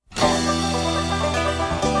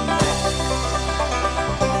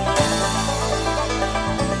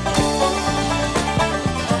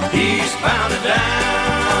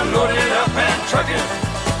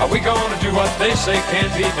what they say can't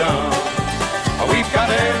be done. We've got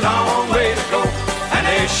a long way to go and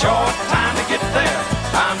a short time to get there.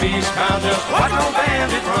 I'm eastbound, just watch no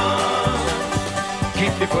bandit run.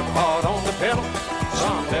 Keep your foot hard on the pedal,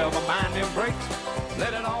 son, never mind them brakes.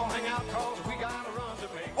 Let it all hang out, cause we got a run to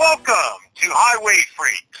make. Welcome to HiWay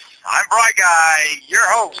Freeks. I'm BriGuy, your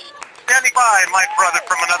host. Standing by, my brother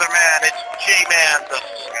from another man, it's J-Man the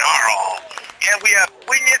Snarl. And we have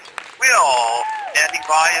Winged Will standing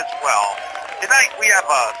by as well. Tonight we have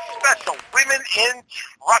a special Women in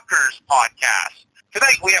Truckers podcast.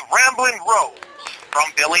 Tonight we have Ramblin' Rose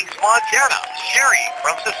from Billings, Montana, Sherry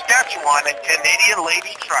from Saskatchewan, and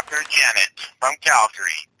CdnladyTrucker Janet from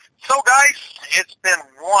Calgary. So guys, it's been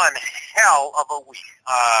one hell of a week.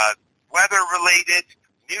 Weather-related,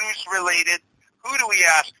 news-related. Who do we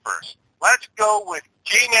ask first? Let's go with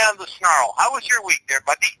J-Man the Snarl. How was your week there,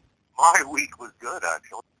 buddy? My week was good,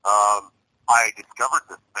 actually. I discovered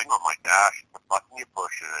this thing on my dash. The button you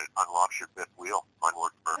push and it unlocks your fifth wheel. Mine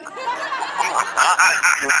works perfect. That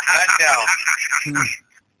down.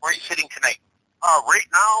 Where are you sitting tonight? Right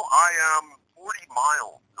now, I am 40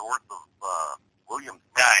 miles north of Williams.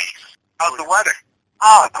 Nice. How's the weather?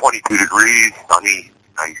 22 degrees, sunny,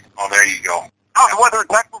 nice. Oh, there you go. How's the weather in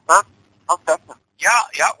Texas, huh? How's Texas? Yeah,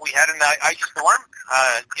 we had an ice storm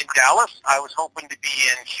in Dallas. I was hoping to be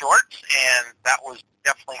in shorts, and that was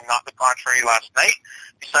definitely not the contrary last night.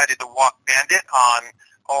 Decided to walk Bandit on,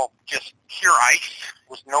 just pure ice. It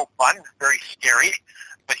was no fun, very scary.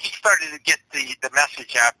 But he started to get the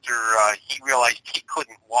message after he realized he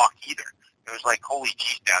couldn't walk either. It was like, holy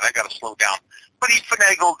geez, Dad, I got to slow down. But he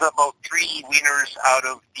finagled about 3 wieners out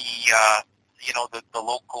of the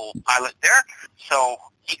local pilot there. So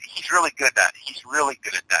he's really good at that. He's really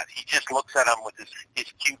good at that. He just looks at him with his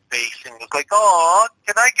cute face and was like, oh,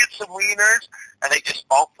 can I get some wieners? And they just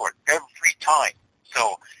fall for it every time.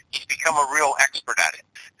 So he's become a real expert at it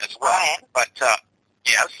as well. Ryan? But,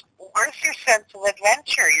 yes? Where's your sense of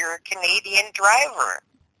adventure? You're a Canadian driver.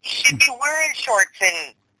 You should be wearing shorts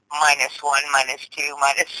in -1, -2,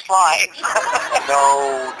 -5.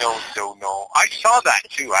 No. I saw that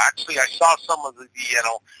too. Actually, I saw some of the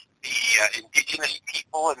indigenous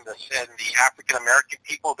people and the African American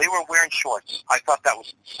people. They were wearing shorts. I thought that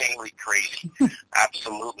was insanely crazy.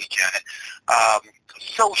 Absolutely, Janet.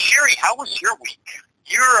 So Sherry, how was your week?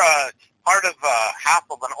 You're part of half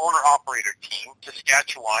of an owner-operator team,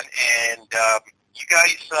 Saskatchewan, and you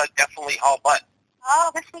guys definitely haul butt.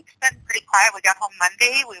 Oh, this week's been pretty quiet. We got home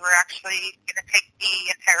Monday. We were actually going to take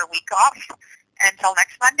the entire week off until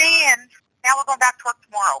next Monday, and now we're going back to work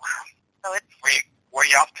tomorrow. So it's... Where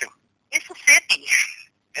you off to? Mississippi.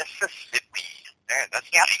 There, that's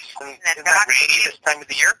yep. nice. Isn't that rainy this time of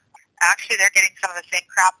the year? Actually, they're getting some of the same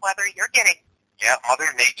crap weather you're getting. Yeah,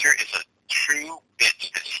 Mother Nature is a true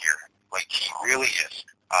bitch this year. Like, she really is.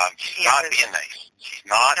 She's not being nice. She's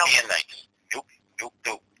not being nice. Nope.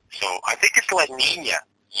 So I think it's La Nina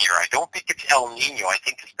year. I don't think it's El Nino. I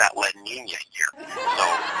think it's that La Nina year. So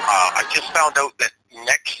I just found out that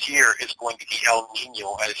next year is going to be El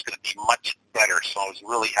Nino, and it's going to be much better. So I was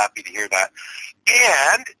really happy to hear that.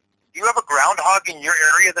 And you have a groundhog in your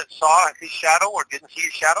area that saw his shadow or didn't see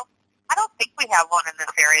his shadow? I don't think we have one in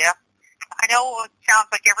this area. I know it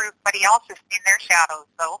sounds like everybody else has seen their shadows,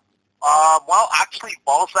 though. Well, actually,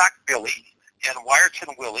 Balzac Billy and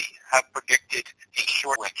Wyerton Willie have predicted a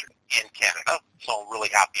short winter in Canada, so I'm really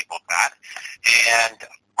happy about that. And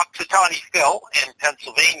Puxatawny Phil in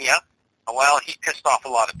Pennsylvania, well, he pissed off a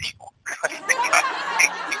lot of people. He got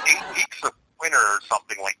 8 weeks of winter or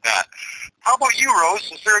something like that. How about you,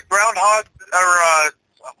 Rose? Is there a groundhog, or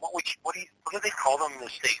what do they call them in the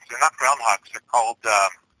States? They're not groundhogs. They're called,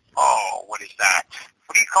 what is that?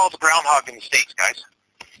 What do you call the groundhog in the States, guys?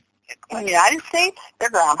 In the United States,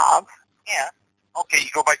 they're groundhogs. Yeah. Okay,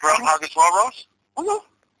 you go by groundhog as well, Rose? Mm-hmm.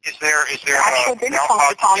 Is there actually been a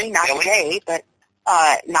Puxatawny, not today, but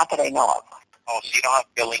not that I know of. Oh, so you don't have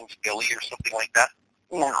Billings Billy or something like that?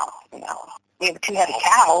 No. We have a 2-headed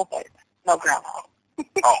cow, but no groundhog.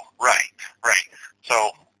 Oh, right.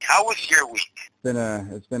 So, how was your week?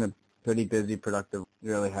 It's been a pretty busy, productive. It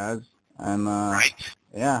really has. I'm right.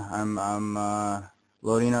 Yeah, I'm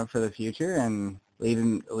loading up for the future and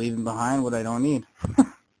leaving behind what I don't need.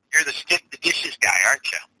 You're the dishes guy,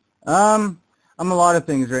 aren't you? I'm a lot of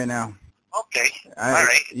things right now. Okay. All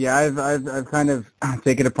right. Yeah, I've kind of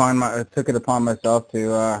took it upon myself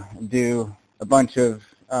to do a bunch of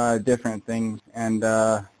different things and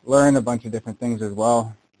learn a bunch of different things as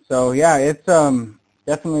well. So yeah, it's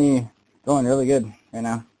definitely going really good right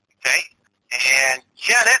now. Okay. And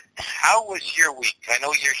Janet, how was your week? I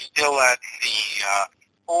know you're still at the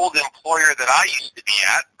old employer that I used to be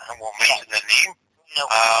at, I won't mention the name,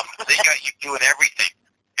 they got you doing everything.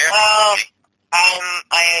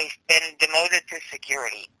 I've been demoted to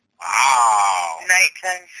security. Wow.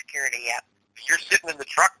 Nighttime security, yeah. You're sitting in the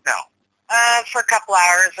truck now. For a couple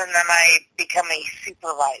hours, and then I become a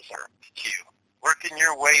supervisor. You working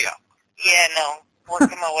your way up. Yeah, no,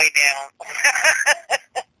 working my way down.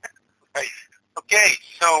 Right. Okay,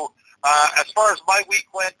 so as far as my week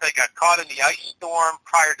went, I got caught in the ice storm.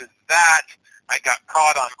 Prior to that, I got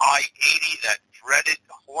caught on I-80, that dreaded,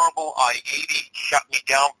 horrible I-80. Shut me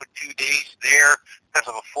down for 2 days there because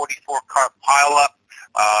of a 44-car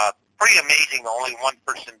pileup. Pretty amazing. Only one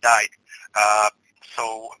person died.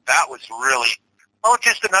 So that was really,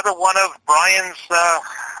 just another one of Brian's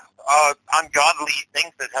ungodly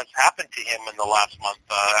things that has happened to him in the last month.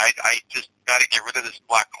 I just got to get rid of this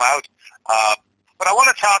black cloud. But I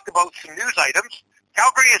want to talk about some news items.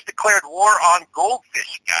 Calgary has declared war on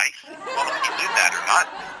goldfish, guys. I don't know if you knew that or not,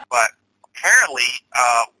 but apparently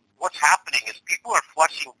what's happening is people are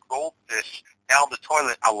flushing goldfish down the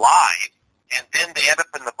toilet alive, and then they end up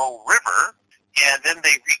in the Bow River, and then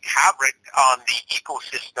they wreak havoc on the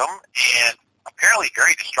ecosystem, and apparently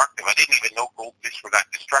very destructive. I didn't even know goldfish were that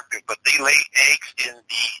destructive, but they lay eggs in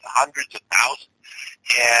the hundreds of thousands.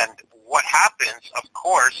 And what happens, of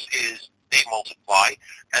course, is they multiply,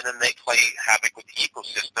 and then they play havoc with the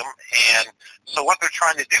ecosystem. And so what they're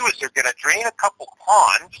trying to do is they're going to drain a couple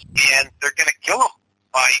ponds, and they're going to kill them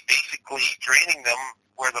by basically draining them,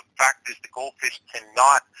 where the fact is the goldfish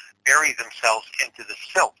cannot bury themselves into the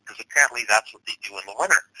silt, because apparently that's what they do in the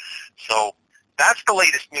winter. So that's the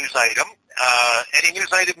latest news item. Any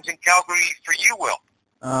news items in Calgary for you, Will?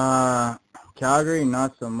 Calgary,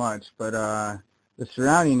 not so much, but the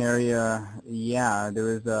surrounding area, yeah, there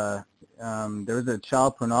was a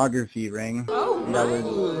child pornography ring that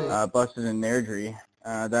was busted in Airdrie.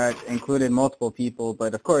 That included multiple people,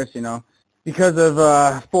 but of course, because of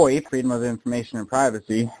FOIP, Freedom of Information and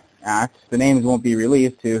Privacy Act, the names won't be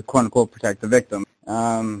released to quote-unquote protect the victim.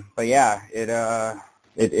 But yeah,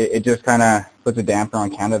 it just kind of puts a damper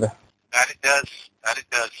on Canada. That it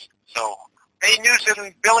does. So, any news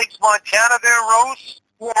in Billings, Montana there, Rose?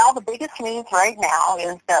 Well, the biggest news right now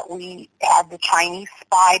is that we had the Chinese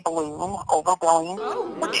spy balloon over Billings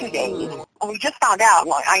for 2 days. And we just found out,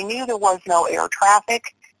 I knew there was no air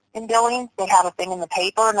traffic in Billings. They had a thing in the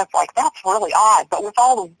paper, and it's like, that's really odd. But with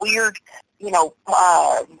all the weird,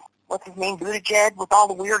 what's his name, Buttigieg, with all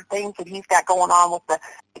the weird things that he's got going on with the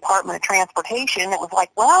Department of Transportation, it was like,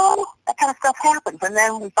 well, that kind of stuff happens. And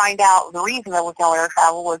then we find out the reason there was no air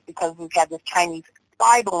travel was because we've had this Chinese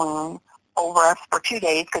spy balloon over us for 2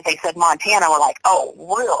 days, because they said Montana. We're like, oh,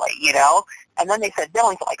 really, And then they said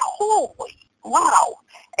Billings, like, holy, wow.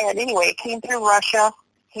 And anyway, it came through Russia,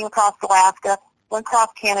 came across Alaska, went across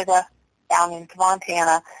Canada, down into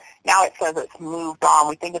Montana. Now it says it's moved on.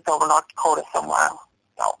 We think it's over North Dakota somewhere.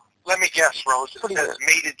 So. Let me guess, Rose. It says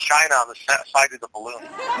made in China on the side of the balloon.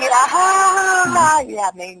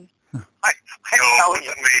 Yeah, maybe. It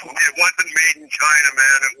wasn't made in China,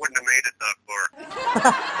 man. It wouldn't have made it that far.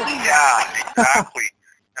 Yeah, exactly.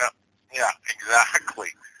 Yeah, exactly.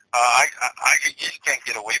 I just can't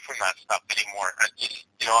get away from that stuff anymore.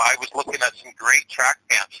 I was looking at some great track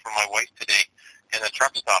pants for my wife today in a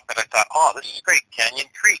truck stop, and I thought, oh, this is great. Canyon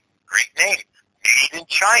Creek, great name. Made in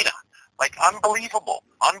China. Like, unbelievable.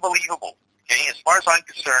 Okay, as far as I'm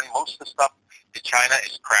concerned, most of the stuff in China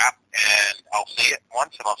is crap, and I'll say it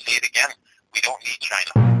once and I'll say it again. We don't need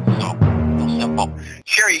China. So, real simple.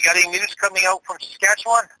 Sherry, you got any news coming out from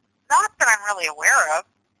Saskatchewan? Not that I'm really aware of,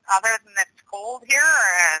 other than it's cold here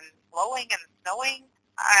and blowing and snowing.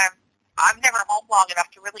 I'm never home long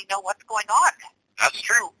enough to really know what's going on. That's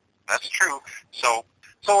true. So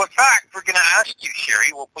in fact, we're going to ask you,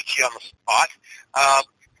 Sherry, we'll put you on the spot.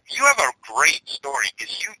 You have a great story,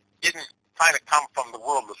 because you didn't kind of come from the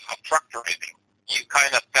world of truck driving. You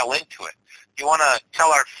kind of fell into it. You want to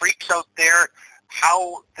tell our freaks out there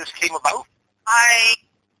how this came about? I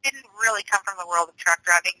didn't really come from the world of truck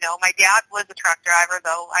driving, no. My dad was a truck driver,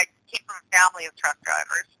 though. I came from a family of truck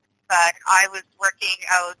drivers. But I was working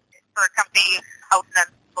out for a company out in the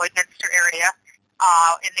Lloydminster area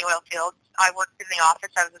in the oil fields. I worked in the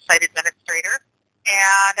office. I was a site administrator.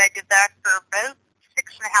 And I did that for about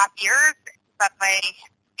 6.5 years. But my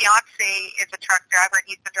fiance is a truck driver, and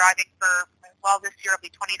he's been driving for, this year will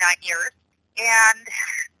be 29 years. And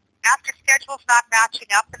after schedules not matching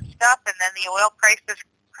up and stuff, and then the oil prices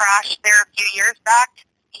crashed there a few years back,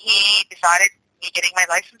 he decided me getting my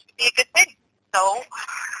license would be a good thing. So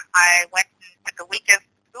I went and took a week of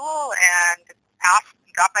school and passed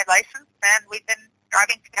and got my license, and we've been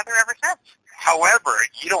driving together ever since. However,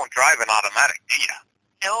 you don't drive an automatic, do you?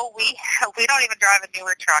 No, we don't even drive a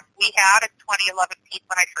newer truck. We had a 2011 Peak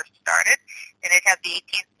when I first started, and it had the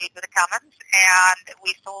 18-speed with the Cummins, and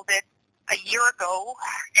we sold it a year ago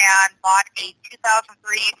and bought a 2003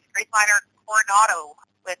 Freightliner Coronado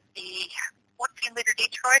with the 14-liter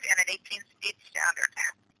Detroit and an 18-speed standard.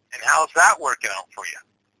 And how's that working out for you?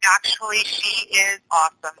 Actually, she is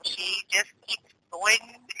awesome. She just keeps going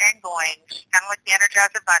and going. She's kind of like the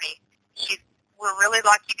Energizer Bunny. We're really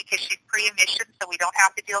lucky because she's pre-emission, so we don't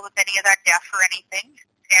have to deal with any of that death or anything.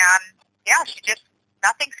 And, yeah,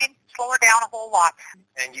 nothing seems to slow her down a whole lot.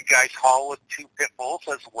 And you guys haul with 2 pit bulls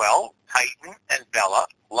as well, Titan and Bella.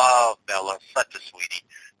 Love Bella, such a sweetie.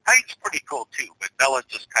 Titan's pretty cool, too, but Bella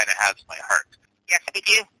just kind of has my heart. Yes, we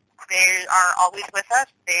do. They are always with us.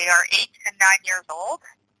 They are 8 and 9 years old,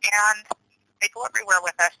 and they go everywhere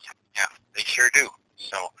with us. Yeah, they sure do.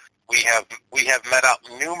 So we have met up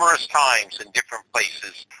numerous times in different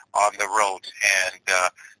places on the road, and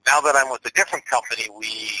now that I'm with a different company,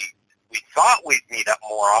 we thought we'd meet up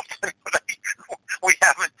more often, but we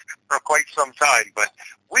haven't for quite some time. But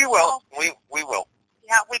we will. We will.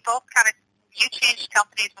 Yeah, we both you changed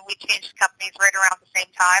companies and we changed companies right around the same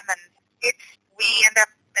time, and we end up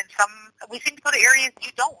we seem to go to areas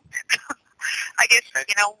you don't. I guess,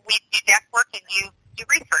 we do deck work and you do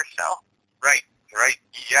reefer, so. Right.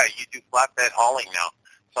 Yeah, you do flatbed hauling now.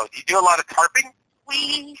 So do you do a lot of tarping?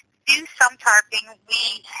 We do some tarping.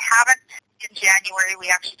 We haven't in January. We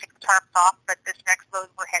actually took the tarps off, but this next load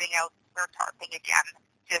we're heading out, we're tarping again.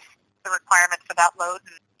 Just the requirements for that load.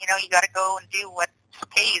 And, you got to go and do what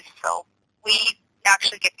pays. So we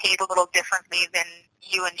actually get paid a little differently than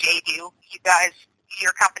you and Jay do. You guys,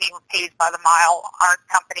 your company pays by the mile. Our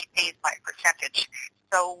company pays by a percentage.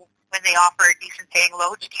 So when they offer a decent paying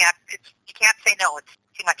load, you can't say no. It's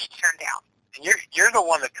too much to turn down. And you're the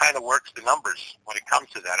one that kind of works the numbers when it comes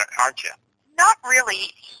to that, aren't you? Not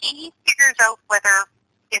really. He figures out what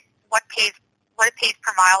it pays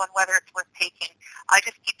per mile and whether it's worth taking. I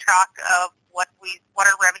just keep track of what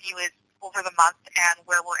our revenue is over the month and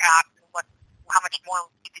where we're at and how much more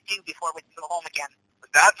we need to do before we can go home again.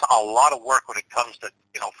 But that's a lot of work when it comes to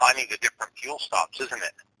finding the different fuel stops, isn't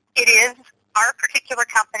it? It is. Our particular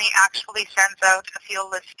company actually sends out a fuel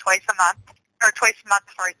list twice a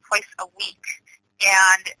week,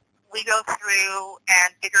 and we go through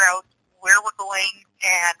and figure out where we're going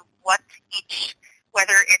and whether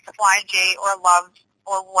it's a Flying J or a Love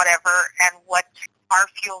or whatever, and what our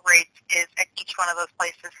fuel rate is at each one of those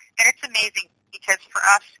places. And it's amazing because for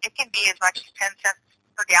us, it can be as much as 10 cents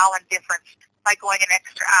per gallon difference by going an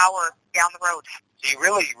extra hour down the road. So you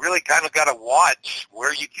really kind of got to watch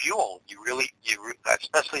where you fuel. You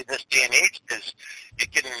especially in this day and age, because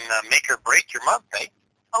it can make or break your month, eh?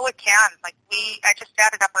 Oh, it can. I just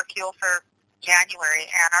added up our fuel for January,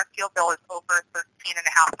 and our fuel bill is over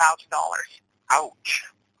 $13,500. Ouch.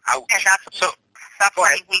 And that's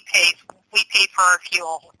money we pay for our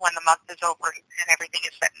fuel when the month is over and everything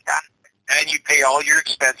is said and done. And you pay all your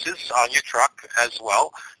expenses on your truck as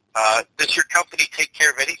well. Does your company take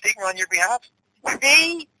care of anything on your behalf?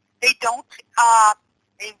 They don't.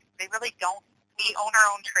 They really don't. We own our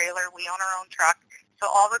own trailer. We own our own truck. So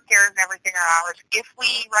all repairs and everything are ours. If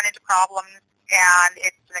we run into problems and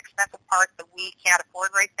it's an expensive part that we can't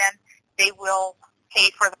afford right then, they will pay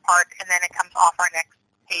for the part, and then it comes off our next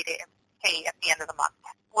pay at the end of the month.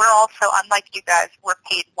 We're also, unlike you guys, we're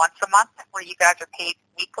paid once a month, where you guys are paid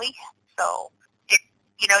weekly. So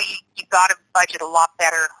you've got to budget a lot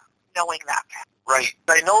better knowing that. Right.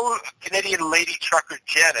 I know CdnladyTrucker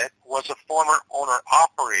Janet was a former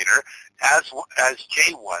owner-operator, as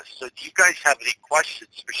Jay was. So do you guys have any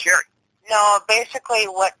questions for Sherry? No, basically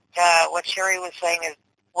what Sherry was saying is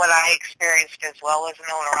what I experienced as well as an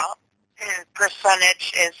owner-op.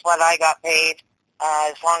 Percentage is what I got paid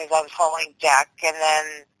as long as I was hauling deck. And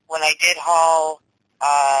then when I did haul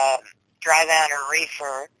dry van or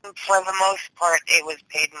reefer, for the most part it was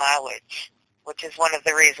paid mileage, which is one of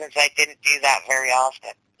the reasons I didn't do that very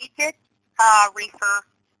often. We did reefer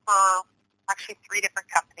for actually 3 different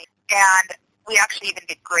companies, and we actually even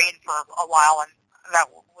did grain for a while, and that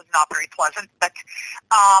was not very pleasant. But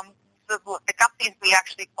the companies we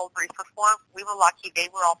actually pulled reefer for, we were lucky. They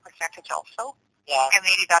were all percentage also. Yeah. And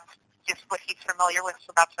maybe that's just what he's familiar with,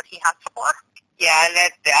 so that's what he hunts for. Yeah, and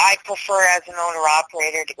I prefer as an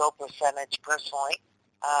owner-operator to go percentage personally,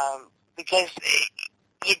 because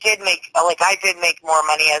you did make, I did make more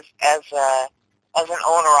money as an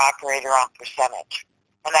owner-operator on percentage,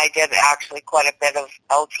 and I did actually quite a bit of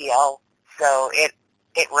LTL, so it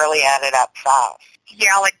really added up fast.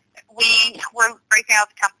 Yeah, we're right now,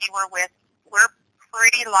 the company we're with, we're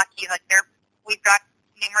pretty lucky. we've got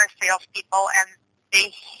numerous salespeople, and they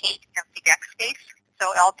hate empty deck space. So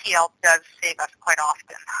LTL does save us quite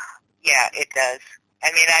often. Yeah, it does.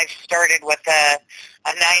 I mean, I've started with a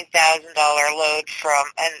 $9,000 load from,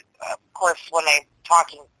 and of course, when I'm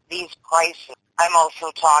talking these prices, I'm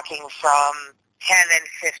also talking from 10 and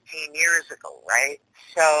 15 years ago, right?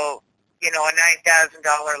 So, you know, a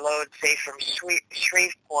 $9,000 load, say, from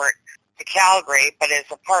Shreveport to Calgary, but it's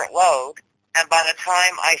a part load, and by the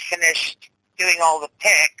time I finished doing all the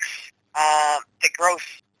picks, the gross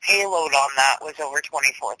payload on that was over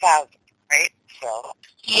 24,000, right? So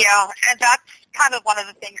yeah, and that's kind of one of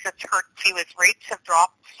the things that's hurt too, is rates have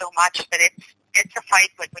dropped so much that it's a fight.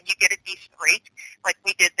 Like when you get a decent rate, like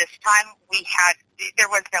we did this time, there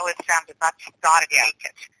was no ifs, ands, and buts. Got to take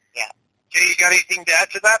it. Yeah. Jay, you got anything to add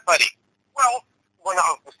to that, buddy? Well, I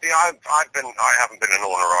haven't been an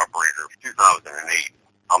owner operator since 2008.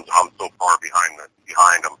 I'm so far behind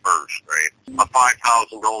them first, right? A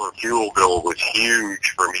 $5,000 fuel bill was huge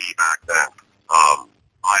for me back then.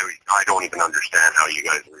 I don't even understand how you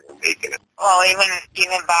guys were even making it. Well,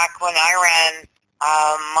 even back when I ran,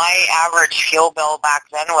 my average fuel bill back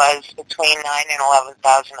then was between $9,000 and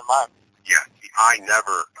 $11,000 a month. Yeah, I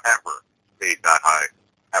never ever paid that high,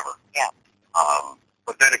 ever. Yeah.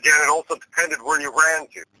 But then again, it also depended where you ran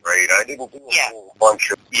to, right? I didn't do a whole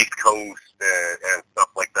bunch of East Coast and stuff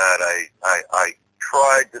like that. I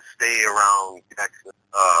tried to stay around Texas,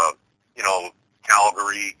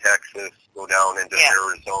 Calgary, Texas, go down into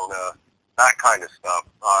Arizona, that kind of stuff.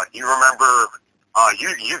 Do you remember?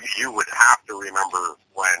 You would have to remember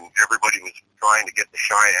when everybody was trying to get the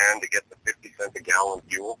Cheyenne to get the 50 cent a gallon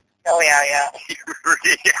fuel. Oh yeah, yeah.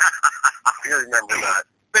 Yeah, I remember that.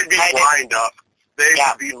 They'd be lined up. They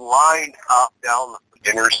would be lined up down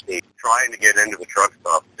the interstate trying to get into the truck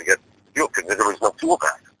stop to get fuel because there was no fuel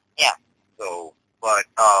back. Yeah. So, but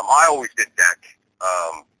I always did deck.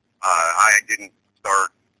 I didn't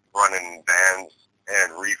start running vans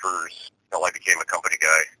and reefers until I became a company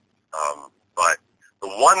guy. But the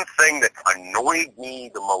one thing that annoyed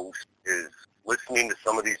me the most is listening to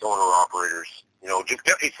some of these owner-operators. You know, just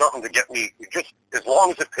get me something to get me, just as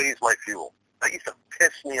long as it pays my fuel. That used to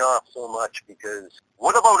piss me off so much because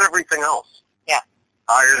what about everything else? Yeah.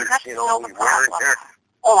 Tires, wear and tear.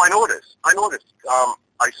 Oh, I know it is.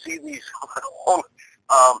 I see these.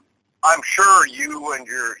 I'm sure you and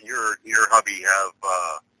your hubby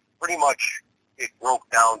have pretty much it broke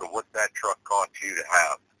down to what that truck cost you to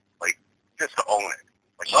have, like just to own it,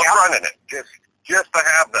 like not running it, just to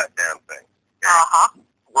have that damn thing.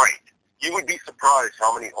 Right. You would be surprised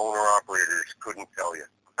how many owner-operators couldn't tell you.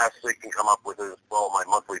 The best they can come up with is, well, my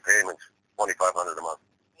monthly payment's $2,500 a month.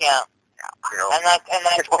 Yeah. You know? And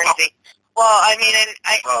that's crazy. Well, I mean,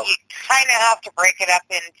 you kind of have to break it up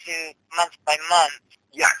into month by month.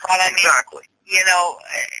 Yeah, but I mean, exactly. You know,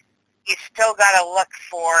 you still got to look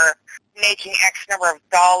for making X number of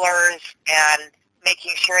dollars and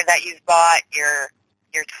making sure that you've got your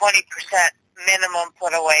 20% minimum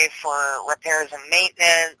put away for repairs and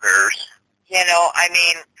maintenance. You know, I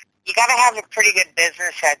mean, you got to have a pretty good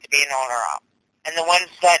business head to be an owner-op. And the ones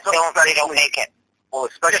that don't, they don't make it. Well,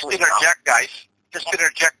 especially Just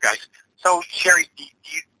interject, guys. So, Sherry, do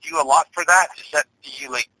you do a lot for that? Do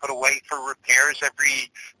you put away for repairs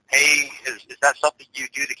every pay? Is that something you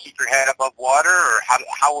do to keep your head above water, or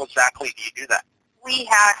how exactly do you do that? We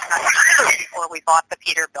had before we bought the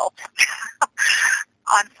Peterbilt.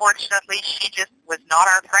 Unfortunately, she just was not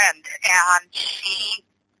our friend, and she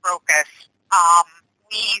broke us.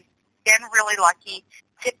 We've been really lucky.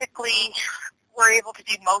 Typically, we're able to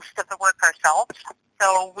do most of the work ourselves,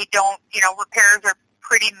 so we don't, repairs are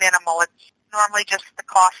pretty minimal. It's normally just the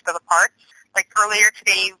cost of the parts. Like earlier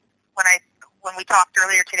today, when we talked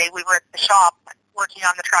earlier today, we were at the shop working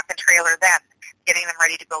on the truck and trailer then, getting them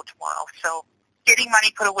ready to go tomorrow. So getting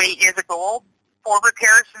money put away is a goal for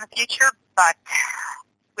repairs in the future, but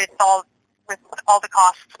with all the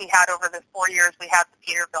costs we had over the 4 years we had the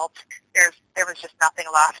Peterbilt, there was just nothing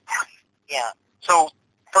left. Yeah. So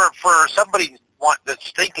for somebody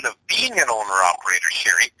that's thinking of being an owner-operator,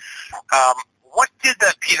 Sherry, what did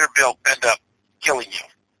that Peterbilt end up killing you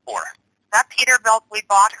for? That Peterbilt, we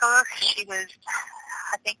bought her. She was,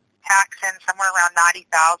 I think, taxing somewhere around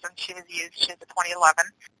 $90,000. She was used. She was a 2011.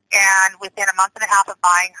 And within a month and a half of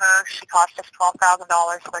buying her, she cost us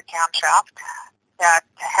 $12,000 for a camshaft that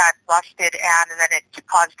had rusted, and then it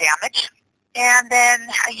caused damage. And then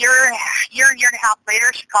a year and a half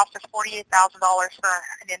later, she cost us $48,000 for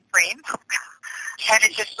an in-frame. And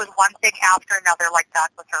it just was one thing after another like that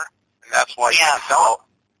with her. And that's why you had to sell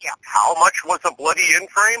it? Yeah. How much was a bloody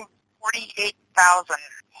in-frame? $48,000.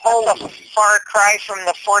 Oh, a far cry from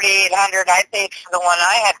the 4,800 I paid for the one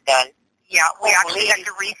I had done. Yeah, we actually had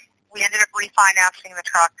to we ended up refinancing the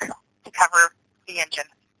truck to cover the engine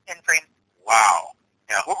in frame. Wow.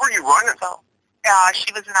 Yeah. What were you running? So,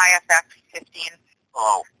 she was an IFX 15.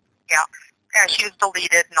 Oh. Yeah. Yeah, she was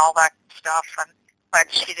deleted and all that stuff, but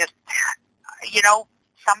she just,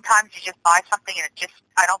 sometimes you just buy something and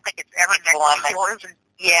I don't think it's ever meant to be yours. And,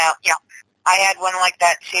 yeah. Yeah. I had one like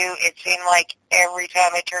that too. It seemed like every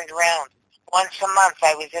time I turned around, once a month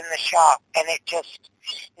I was in the shop and it just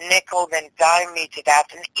nickeled and dimed me to death.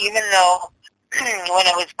 And even though when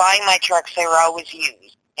I was buying my trucks, they were always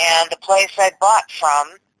used. And the place I bought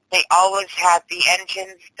from, they always had the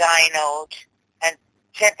engines dynoed, and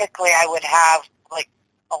typically I would have like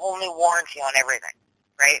a whole new warranty on everything,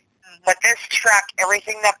 right? Mm-hmm. But this truck,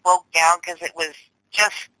 everything that broke down, because it was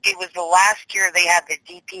the last year they had the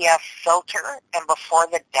DPF filter and before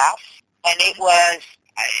the DEF, and it was,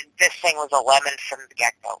 this thing was a lemon from the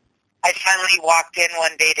get-go. I finally walked in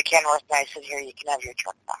one day to Kenworth and I said, here, you can have your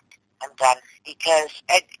truck back. I'm done. Because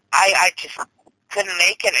I just couldn't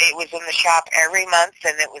make it. It was in the shop every month,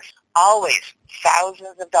 and it was always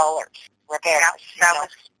thousands of dollars repairs. Yeah,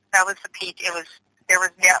 that was the peak. There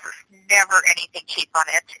was never anything cheap on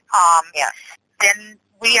it. Yeah. Then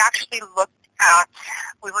we actually looked at,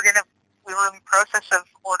 we were in the process of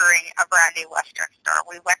ordering a brand new Western Star.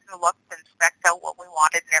 We went and looked and spec'd out what we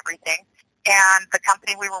wanted and everything. And the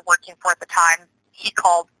company we were working for at the time,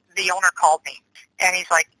 the owner called me, and he's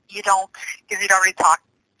like, you don't, because he'd already talked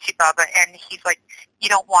to Bubba, and he's like, you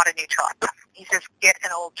don't want a new truck. He says, get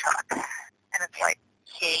an old truck. And it's like,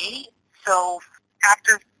 okay. So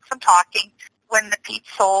after some talking, when the Pete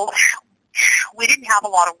sold, we didn't have a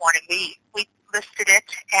lot of warning. We listed it,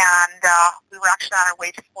 and we were actually on our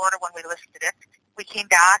way to Florida when we listed it. We came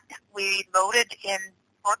back, we loaded in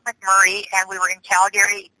Fort McMurray, and we were in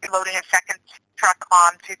Calgary loading a second truck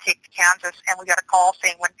on to take to Kansas, and we got a call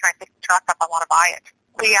saying, when can I pick the truck up? I want to buy it.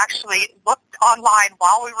 We actually looked online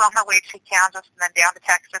while we were on our way to Kansas and then down to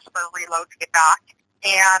Texas for a reload to get back.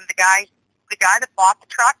 And the guy that bought the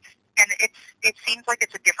truck, and it seems like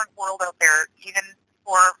it's a different world out there, even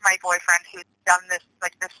for my boyfriend who's done this,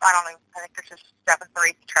 like this, I don't know, I think this is 7th or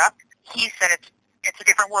 8th truck. He said it's a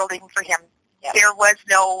different world even for him. Yep. There was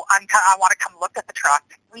no, I want to come look at the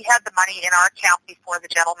truck. We had the money in our account before the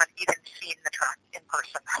gentleman even seen the truck in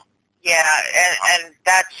person. Yeah, and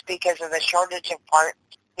that's because of the shortage of parts.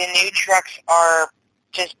 The new trucks are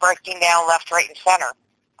just breaking down left, right, and center.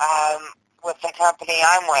 With the company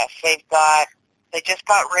I'm with, they just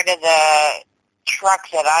got rid of the truck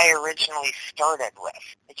that I originally started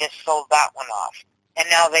with. They just sold that one off. And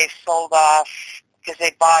now they've sold off, because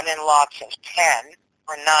they bought in lots of 10,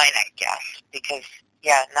 or 9, I guess, because,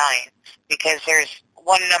 9, because there's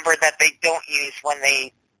one number that they don't use when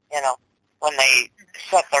they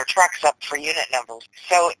set their trucks up for unit numbers.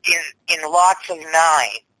 So in lots of 9,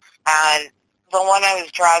 and the one I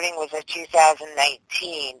was driving was a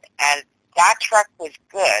 2019, and that truck was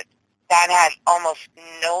good. That had almost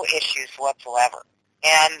no issues whatsoever.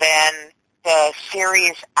 And then the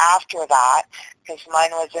series after that, because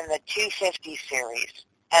mine was in the 250 series,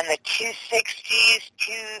 and the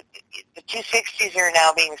 260s are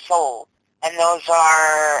now being sold, and those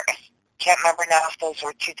are, I can't remember now if those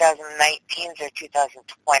were 2019s or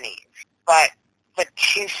 2020s, but the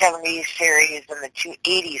 270 series and the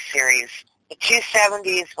 280 series, the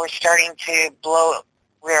 270s were starting to blow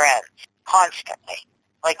rear ends constantly.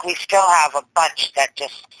 Like, we still have a bunch that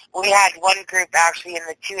we had one group actually in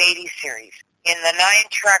the 280 series. In the 9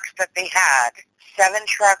 trucks that they had, 7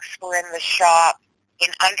 trucks were in the shop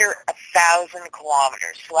in under 1,000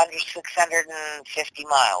 kilometers, so under 650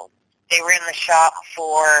 miles. They were in the shop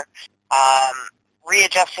for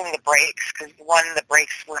readjusting the brakes, because the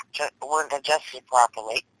brakes weren't adjusted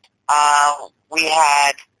properly. We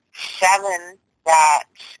had 7 that,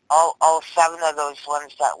 all 7 of those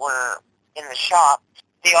ones that were in the shop,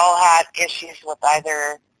 they all had issues with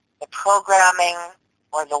either the programming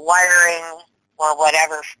or the wiring or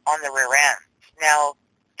whatever on the rear ends. Now,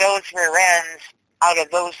 those rear ends, out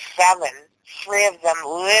of those 7, 3 of them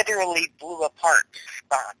literally blew apart.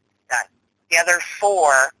 Done. The other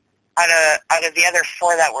 4, out of the other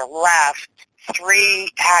 4 that were left,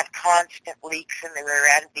 3 had constant leaks in the rear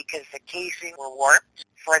end because the casing were warped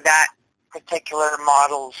for that particular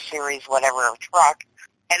model, series, whatever of truck.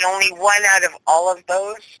 And only 1 out of all of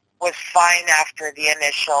those was fine after the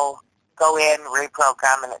initial go in,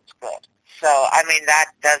 reprogram, and it's good. So, I mean,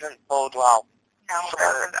 that doesn't bode well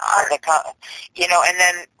for the, and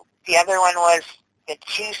then the other one was the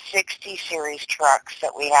 260 series trucks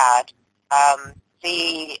that we had.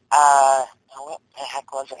 The what the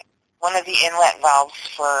heck was it? One of the inlet valves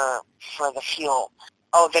for the fuel.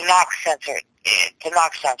 Oh, the NOx sensor. The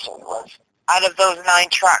NOx sensor was. Out of those 9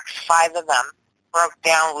 trucks, 5 of them broke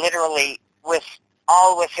down literally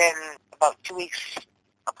within about 2 weeks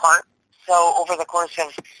apart. So over the course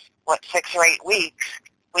of, 6 or 8 weeks,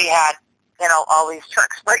 we had, all these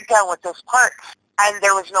trucks break down with those parts, and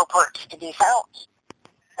there was no parts to be found.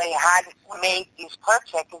 They hadn't made these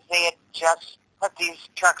parts yet because they had just put these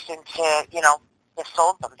trucks into, just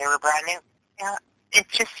sold them. They were brand new. Yeah, it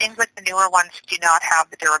just seems like the newer ones do not have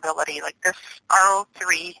the durability. Like this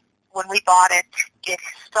R03, when we bought it, it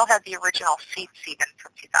still had the original seats even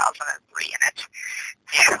from 2003 in it.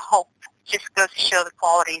 So just goes to show the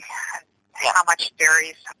quality and how much it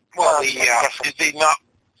varies. Well,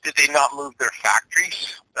 did they not move their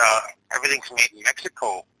factories? Everything's made in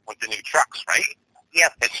Mexico with the new trucks, right?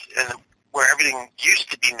 Yep. It's where everything used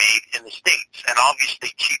to be made in the States, and obviously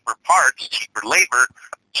cheaper parts, cheaper labor,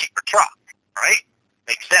 cheaper truck, right?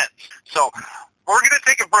 Makes sense. So we're going to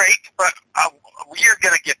take a break, but we are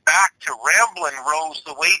going to get back to Ramblin' Rose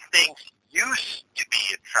the way things used to be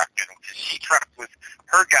in trucking, because she trucked with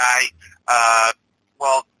her guy,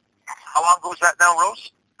 how long ago was that now,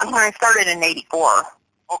 Rose? I started in 84.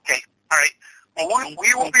 Okay, all right.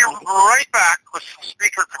 We will be right back with some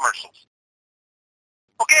speaker commercials.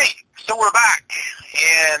 Okay, so we're back.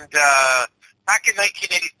 And back in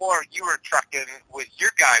 1984, you were trucking with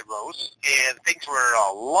your guy, Rose, and things were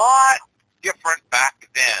a lot different back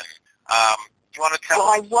then. Do you want to tell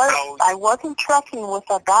us? I wasn't trucking with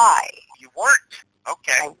a guy. You weren't?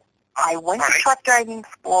 Okay. I went to truck driving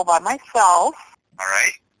school by myself. All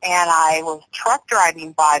right. And I was truck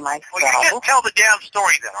driving by myself. Well, you just tell the damn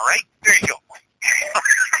story then, all right? There you go.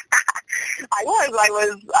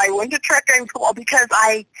 I went to truck driving school because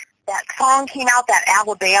that song came out, that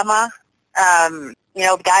Alabama, the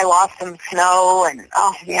guy lost some snow, and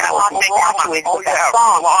I lost my touch with that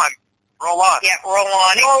song. Roll on. Yeah, roll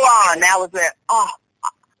on. That was it. Oh,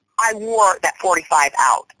 I wore that 45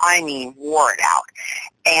 out. I mean, wore it out.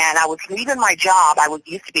 And I was leaving my job. I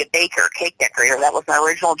used to be a baker, cake decorator. That was my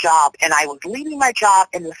original job. And I was leaving my job,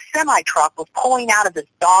 and the semi-truck was pulling out of this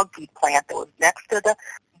dog food plant that was next to the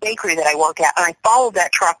bakery that I work at. And I followed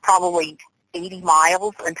that truck probably 80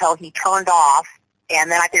 miles until he turned off.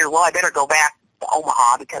 And then I figured, well, I better go back to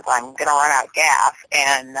Omaha because I'm going to run out of gas.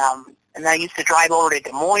 And then I used to drive over to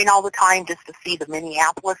Des Moines all the time just to see the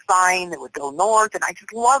Minneapolis sign that would go north. And I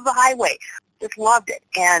just loved the highway. Just loved it.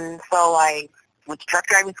 And so I went to truck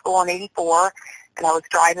driving school in 84, and I was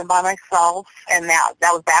driving by myself, and that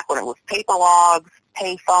was back when it was paper logs,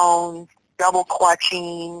 pay phones, double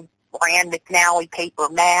clutching, Rand McNally paper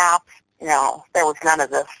maps. There was none of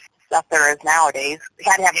this stuff there is nowadays. We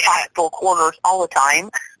had to have pocket full quarters all the time.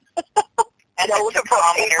 And it was a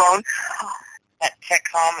payphone. That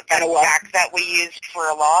Tecom, that fax that we used for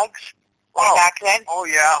logs back then. Oh,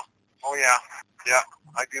 yeah. Yeah,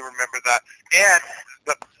 I do remember that. And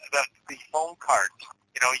the phone card.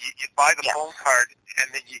 You buy the phone card,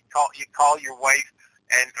 and then you call your wife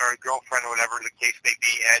or girlfriend or whatever the case may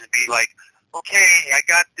be, and be like, okay, I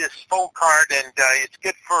got this phone card, and it's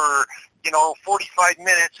good for 45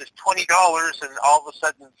 minutes. It's $20, and all of a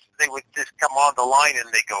sudden they would just come on the line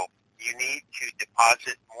and they go, you need to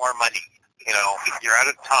deposit more money. You're out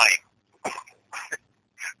of time.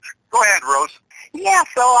 Go ahead, Rose. Yeah,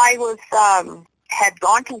 so I was had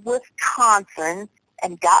gone to Wisconsin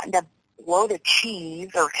and gotten a load of cheese,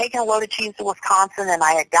 or taken a load of cheese to Wisconsin, and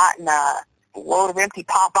I had gotten a load of empty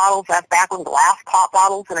pop bottles. That's back when glass pop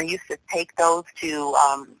bottles, and I used to take those to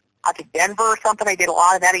out to Denver or something. I did a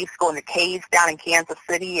lot of that. I used to go in the caves down in Kansas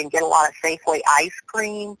City and get a lot of Safeway ice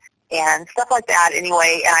cream and stuff like that.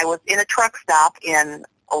 Anyway, and I was in a truck stop in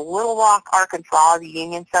Little Rock, Arkansas, the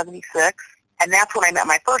Union 76, and that's when I met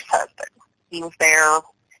my first husband. He was there,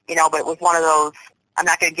 but it was one of those, I'm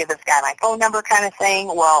not going to give this guy my phone number kind of thing.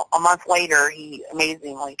 Well, a month later, he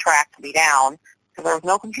amazingly tracked me down, because there was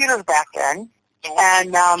no computers back then,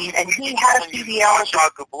 and he had a CDL.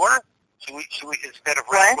 Should we instead of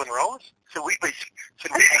Ramblin' Rose? Should we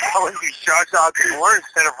call it Shah Gabor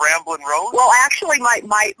instead of Ramblin' Rose? Well, actually,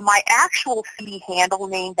 my actual CD handle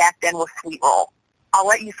name back then was Sweet Roll. I'll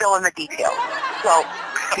let you fill in the details. So,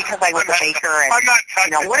 because I was a baker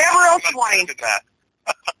and, whatever else you want.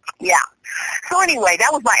 Yeah. So anyway,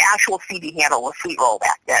 that was my actual CD handle, was Sweet Roll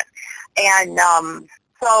back then. And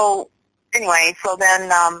so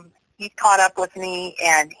then he caught up with me,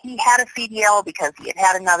 and he had a CDL because he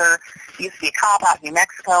had another, he used to be a cop out in New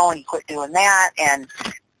Mexico, and he quit doing that, and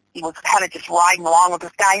he was kind of just riding along with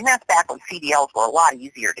this guy, and that's back when CDLs were a lot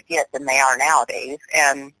easier to get than they are nowadays.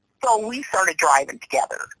 And So we started driving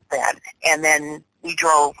together then, and then we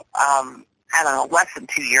drove, less than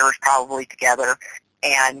 2 years probably together,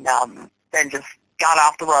 and then just got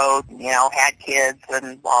off the road, had kids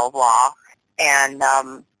and blah, blah, blah. And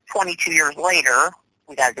 22 years later,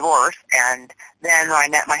 we got a divorce, and then when I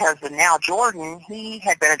met my husband now, Jordan, he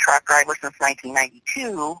had been a truck driver since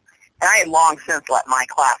 1992, and I had long since let my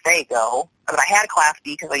Class A go, but I had a Class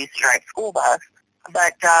B because I used to drive school bus,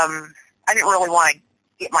 but I didn't really want to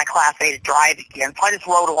get my Class A to drive again, so I just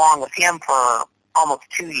rode along with him for almost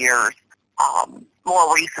 2 years.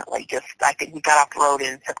 More recently, I think we got off the road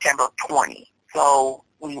in September of 20, so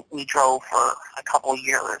we drove for a couple of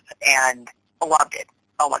years and loved it.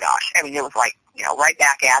 Oh my gosh, I mean, it was like, right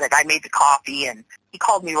back at it. I made the coffee, and he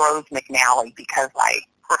called me Rose McNally because I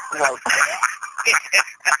was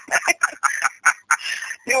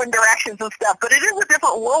doing directions and stuff. But it is a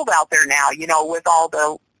different world out there now, with all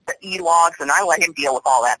the e-logs, and I let him deal with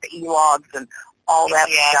all that, the e-logs and all that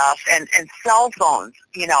stuff, and cell phones,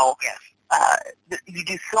 Yes. You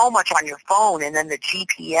do so much on your phone, and then the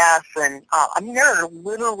GPS, and there are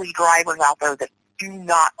literally drivers out there that do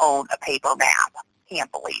not own a paper map.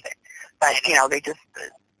 Can't believe it. But, they just,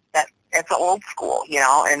 it's old school,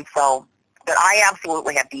 and so, but I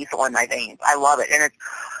absolutely have diesel in my veins. I love it. And it's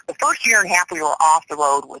the first year and a half we were off the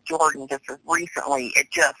road with Jordan just as recently,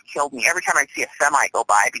 it just killed me. Every time I'd see a semi go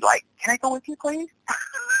by, I'd be like, can I go with you, please?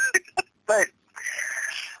 But,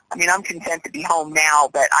 I'm content to be home now,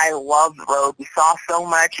 but I love the road. We saw so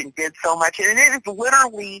much and did so much, and it is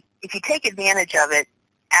literally, if you take advantage of it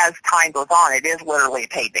as time goes on, it is literally a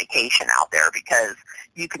paid vacation out there because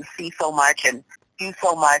you can see so much and do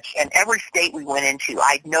so much. And every state we went into,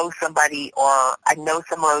 I'd know somebody, or I'd know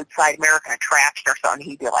some roadside American attraction or something.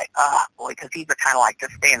 He'd be like, oh, boy, because he's the kind of like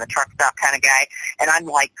just stay in the truck stop kind of guy. And I'm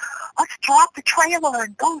like, let's drop the trailer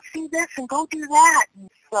and go see this and go do that. And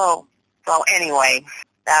so anyway,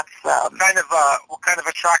 that's... What kind of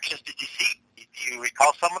attractions did you see? Do you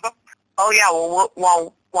recall some of them? Oh, yeah.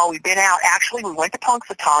 Well, while we've been out, actually, we went to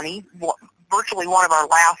Punxsutawney. Virtually one of our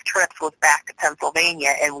last trips was back to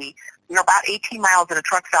Pennsylvania, and we were about 18 miles at a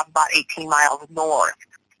truck stop, about 18 miles north.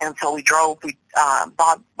 And so we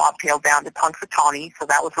bobtailed down to Punxsutawney, so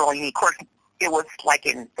that was really neat. Of course, it was like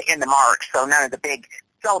in the end of March, so none of the big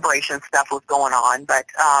celebration stuff was going on.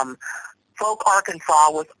 But Folk, Arkansas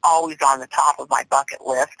was always on the top of my bucket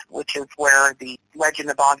list, which is where the Legend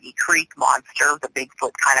of Boggy Creek monster, the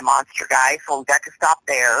Bigfoot kind of monster guy, so we got to stop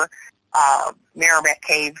there. Merrimack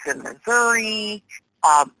Caves in Missouri.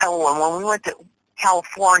 And when we went to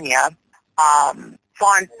California,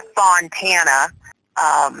 Fontana,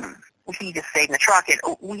 he just stayed in the truck, and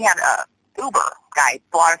we had a Uber guy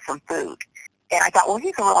brought us some food. And I thought, well,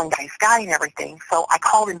 he's a really nice guy and everything. So I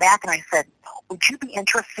called him back and I said, would you be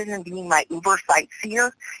interested in being my Uber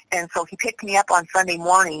sightseer? And so he picked me up on Sunday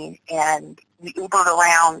morning, and we Ubered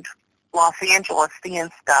around Los Angeles seeing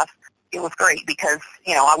stuff. It was great because,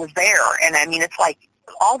 I was there. And, it's like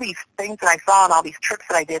all these things that I saw and all these trips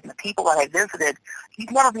that I did and the people that I visited,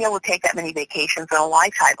 you'd never be able to take that many vacations in a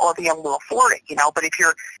lifetime or be able to afford it, But if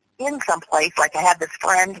you're in some place, like I had this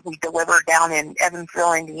friend we delivered down in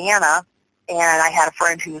Evansville, Indiana, and I had a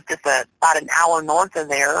friend who was just about an hour north of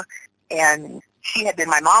there, and she had been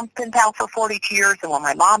my mom's pen pal for 42 years, and when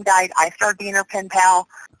my mom died, I started being her pen pal,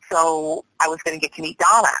 so I was going to get to meet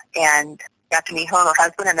Donna, and got to meet her and her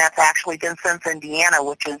husband, and that's actually been since Indiana,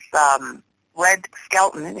 which is Red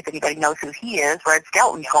Skelton, if anybody knows who he is, Red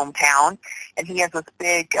Skelton's hometown, and he has this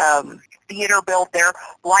big theater built there,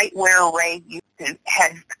 right where Ray his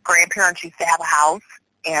grandparents used to have a house.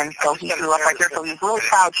 And so he grew up right there, so he was really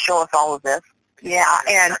proud to show us all of this. Yeah,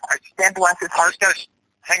 and then bless his heart.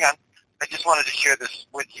 Hang on. I just wanted to share this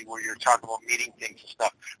with you where you're talking about meeting things and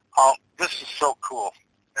stuff. This is so cool.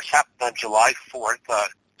 This happened on July 4th.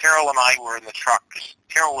 Carol and I were in the truck.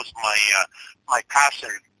 Carol was my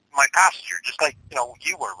passenger, just like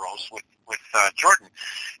you were, Rose, with Jordan.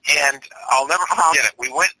 And I'll never forget it.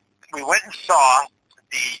 We went and saw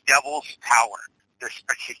the Devil's Tower this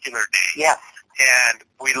particular day. Yes. And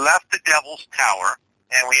we left the Devil's Tower,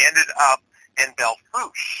 and we ended up in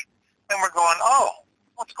Belfouche. And we're going, oh,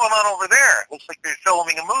 what's going on over there? It looks like they're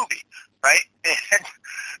filming a movie, right?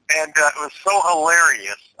 And it was so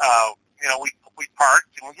hilarious. We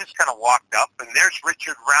parked, and we just kind of walked up, and there's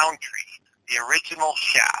Richard Roundtree, the original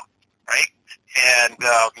Shaft, right? And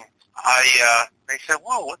I said,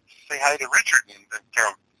 well, let's say hi to Richard. And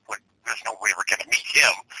Carol, there's no way we're going to meet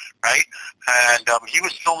him, right? And he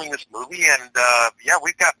was filming this movie, and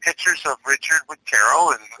we've got pictures of Richard with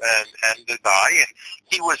Carol and the guy, and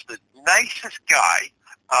he was the nicest guy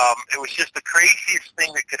It was just the craziest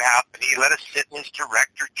thing that could happen. He let us sit in his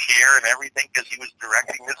director chair and everything because he was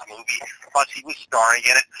directing this movie. Plus, he was starring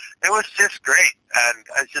in it. It was just great, and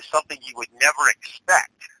it's just something you would never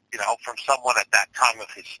expect, from someone at that time of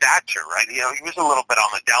his stature, right? He was a little bit on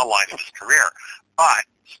the downline of his career, but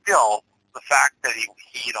still, the fact that he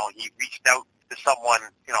reached out to someone,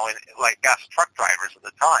 like us truck drivers at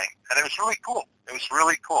the time, and it was really cool. It was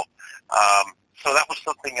really cool. So that was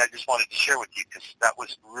something I just wanted to share with you because that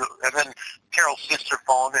was real. And then Carol's sister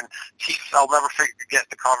phoned, and I'll never forget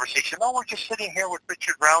the conversation. Oh, we're just sitting here with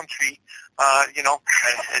Richard Roundtree, and she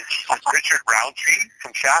says, Richard Roundtree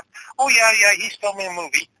from Shaft? Oh, yeah, he's filming a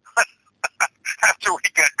movie. After we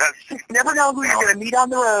got done. You never know who you're going to meet on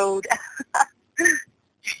the road.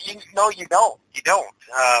 No, you don't. You don't.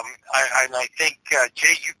 I think,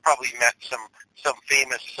 Jay, you've probably met some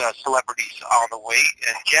famous celebrities on the way.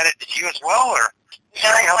 And Janet, did you as well, or? No,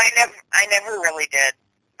 I never really did.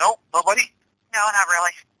 No, nobody. No, not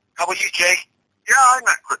really. How about you, Jay? Yeah, I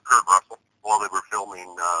met Kurt Russell while they were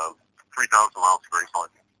filming 3,000 Miles of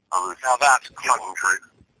Graceland. Now that's shucking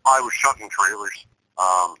I was shucking trailers.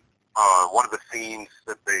 One of the scenes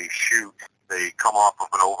that they shoot, they come off of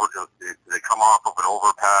an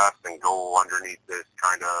overpass and go underneath this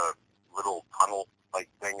kind of little tunnel-like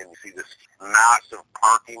thing, and you see this massive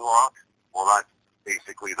parking lot. Well, that's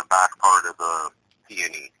basically the back part of the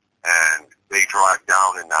Peony, and they drive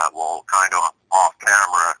down in that. Well, kind of off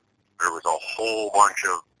camera, there was a whole bunch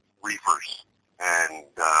of reefers and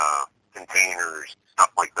containers,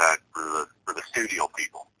 stuff like that for the studio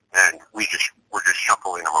people, and we're just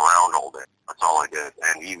shuffling them around all day. That's all I did,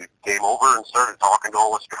 and he came over and started talking to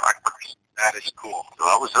all us drivers. That is cool. So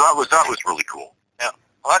that was really cool. Yeah.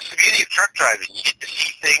 Well, that's the beauty of truck driving. You get to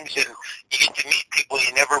see things, and you get to meet people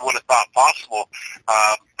you never would have thought possible.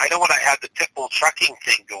 I know when I had the Pitbull trucking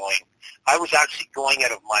thing going, I was actually going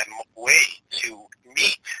out of my way to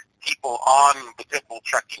meet people on the Pitbull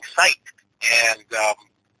trucking site, and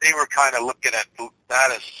they were kind of looking at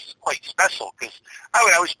that as quite special because I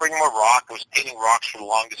would always bring them a rock. I was painting rocks for the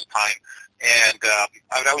longest time, and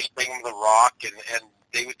I would always bring them the rock, and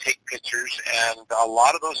they would take pictures, and a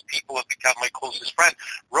lot of those people have become my closest friend.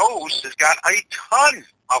 Rose has got a ton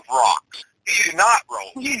of rocks. You do not,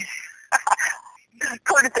 Rose.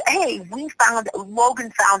 Curtis, hey,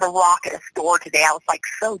 Logan found a rock at a store today. I was like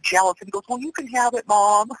so jealous, and he goes, "Well, you can have it,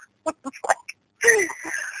 Mom."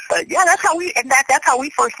 But yeah, that's how we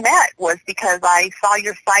first met, was because I saw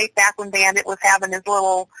your site back when Bandit was having his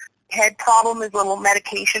little head problem, his little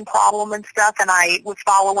medication problem and stuff, and I was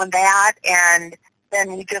following that, and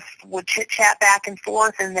then we just would chit-chat back and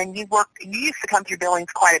forth, and then you used to come through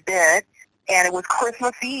Billings quite a bit, and it was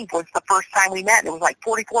Christmas Eve was the first time we met, and it was like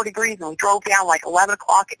 44 degrees, and we drove down like 11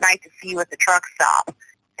 o'clock at night to see you at the truck stop.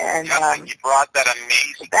 And you brought that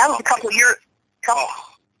amazing. That was a couple of years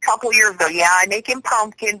ago. Yeah, I make him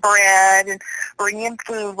pumpkin bread and bring him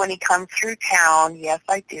food when he comes through town. Yes,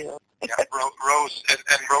 I do. Yeah, Rose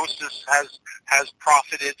and Rose has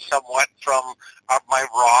profited somewhat from my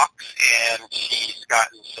rocks, and she's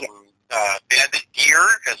gotten some Bandit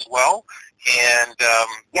gear as well. And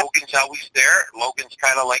Logan's always there. Logan's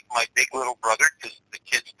kind of like my big little brother because the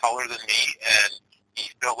kid's taller than me, and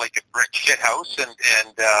he's built like a brick shit house, and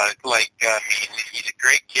he's a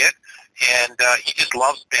great kid, and he just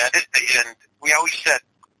loves Bandit. And we always said,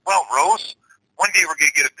 well, Rose, one day we're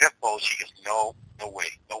going to get a pit bull. She goes, no way.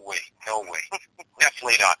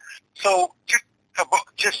 Definitely not. So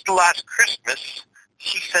just last Christmas,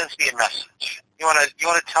 she sends me a message. You want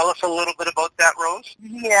to tell us a little bit about that, Rose?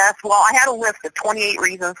 Yes. Well, I had a list of 28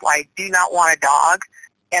 reasons why I do not want a dog,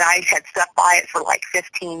 and I had stuck by it for like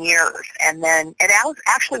 15 years. And then it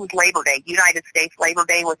actually was Labor Day, United States Labor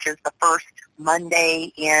Day, which is the first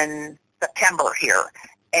Monday in September here.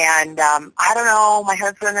 And I don't know, my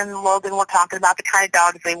husband and Logan were talking about the kind of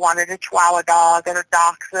dogs they wanted, a Chihuahua dog or a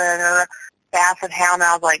Dachshund or a Basset Hound. And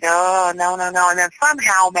I was like, oh, no. And then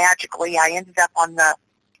somehow, magically, I ended up on the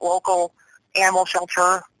local animal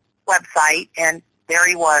shelter website, and there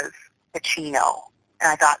he was, Pacino.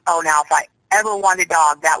 And I thought, oh, now if I ever wanted a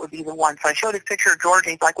dog, that would be the one. So I showed his picture of George,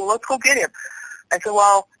 and he's like, well, let's go get him. I said,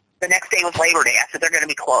 well, the next day was Labor Day. I said, they're going to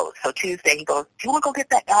be closed. So Tuesday, he goes, do you want to go get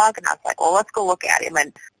that dog? And I was like, well, let's go look at him.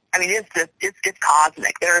 And, I mean, it's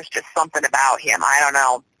cosmic. There's just something about him. I don't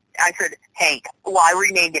know. I said, Hank. Well, I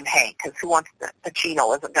renamed him Hank because who wants the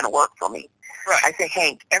Pacino isn't going to work for me. Right. I say,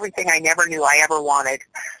 Hank, everything I never knew I ever wanted.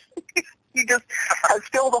 He just has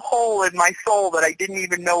filled a hole in my soul that I didn't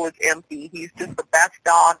even know was empty. He's just the best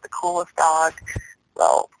dog, the coolest dog.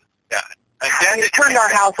 So, yeah. We turned our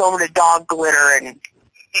house over to dog glitter, and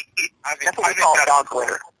that's what we call dog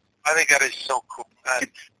glitter. I think that is so cool.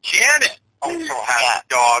 Janet also has a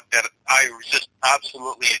dog that I just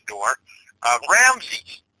absolutely adore.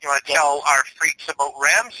 Ramsey. You want to tell our freaks about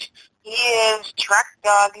Ramsey? He is truck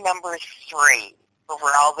dog number 3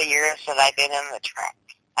 over all the years that I've been in the truck.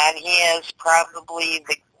 And he is probably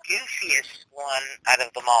the goofiest one out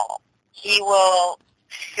of them all. He will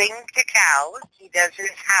sing to cows. He does his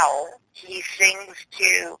howl. He sings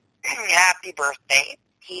to Happy Birthday.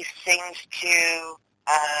 He sings to,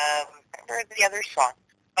 remember the other song?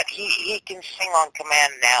 But he can sing on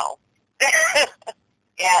command now.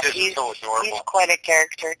 Yeah, he's quite a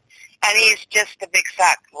character. And he's just a big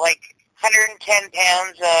suck, like 110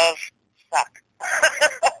 pounds of suck.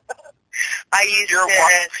 I used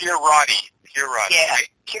pure Roddy. Yeah, right?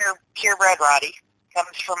 purebred Roddy.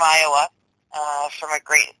 Comes from Iowa, from a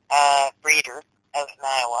great breeder out in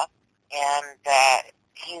Iowa. And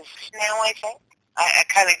he's now, I think. I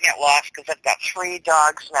kind of get lost because I've got 3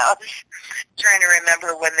 dogs now. Trying to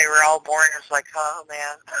remember when they were all born. It's like, oh,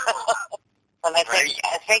 man. But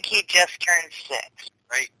I think he just turned 6.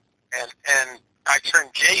 Right. And I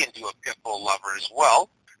turned Jay into a pit bull lover as well.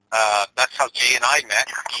 That's how Jay and I met.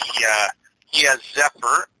 He has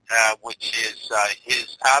Zephyr, which is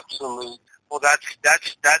his absolute. Well, that's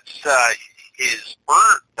his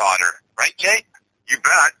bird daughter, right, Jay? You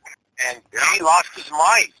bet. And he lost his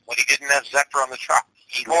mind when he didn't have Zephyr on the truck.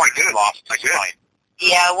 He lost his mind.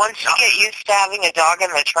 Yeah, once you get used to having a dog in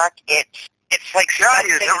the truck, it's like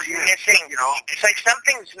something's missing. You know, it's like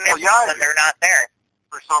something's missing when they're not there.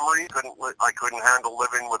 For some reason, I couldn't handle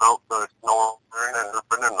living without the snoring and the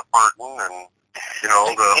ripping and the farting and, you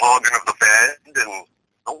know, the hogging of the bed. And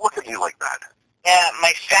don't look at me like that. Yeah,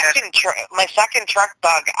 my second truck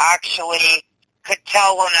dog actually could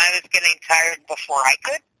tell when I was getting tired before I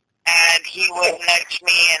could, and he would nudge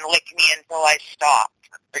me and lick me until I stopped.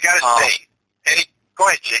 I gotta say, Eddie, go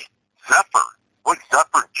ahead, Jay. Zephyr. What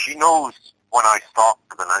Zephyr? She knows when I stop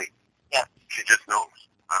for the night. Yeah. She just knows.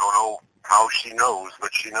 I don't know how she knows,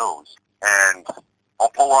 but she knows. And I'll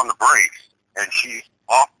pull on the brakes, and she's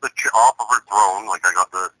off of her throne, like I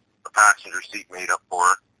got the passenger seat made up for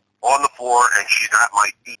her, on the floor, and she's at my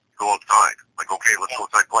feet to go outside. Like, okay, let's go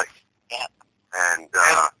outside play. Yeah. And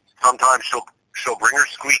sometimes she'll bring her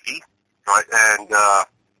squeaky, right? And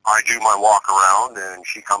I do my walk around, and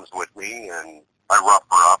she comes with me, and I rough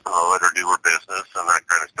her up, and I let her do her business and that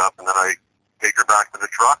kind of stuff, and then I take her back to the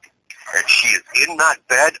truck, and she is in that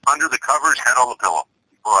bed, under the covers, head on the pillow,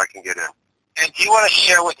 before I can get in. And do you want to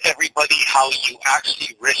share with everybody how you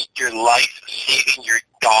actually risked your life saving your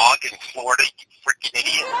dog in Florida, you freaking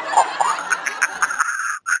idiot?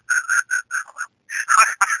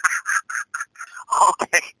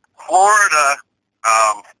 Okay, Florida,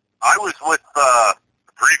 I was with the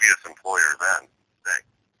previous employer then.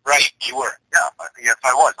 Right, you were. Yeah, yes,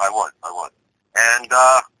 I was. And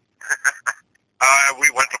we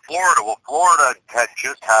went to Florida. Well, Florida had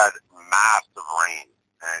just had massive rain.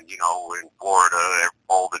 And, you know, in Florida,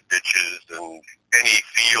 all the ditches and any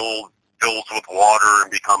field fills with water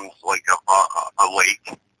and becomes like a lake.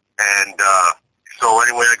 And so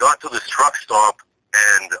anyway, I got to this truck stop,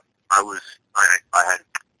 and I had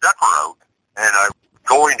Zephyr out, and I was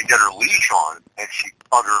going to get her leash on, and she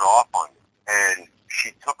buggered off on me. And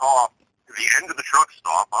she took off to the end of the truck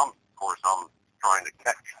stop. I'm trying to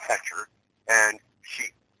catch her, and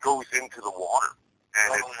she goes into the water,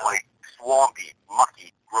 and it's like swampy,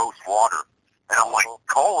 mucky, gross water. And I'm like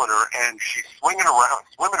calling her, and she's swimming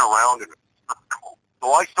around in a circle.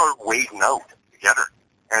 So I start wading out to get her.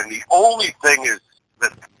 And the only thing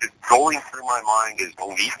that is going through my mind is,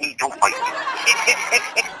 don't eat me, don't bite me.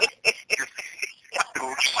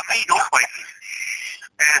 Don't bite me.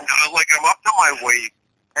 And like I'm up to my waist,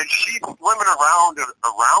 and she's swimming around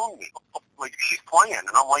me, like she's playing.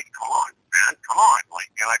 And I'm like, come on, man, come on. Like,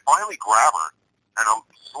 and I finally grab her, and I'm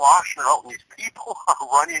sloshing her out, and these people are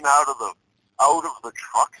running out of the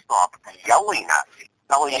truck stop, yelling at me,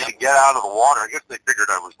 telling me to get out of the water. I guess they figured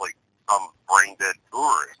I was like some brain dead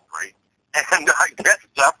tourist, right? And I get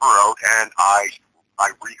Zephyr out, and I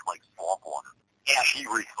reek like swamp water. Yeah, she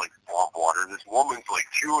reeks like swamp water. This woman's like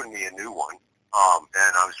chewing me a new one.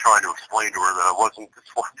 And I was trying to explain to her that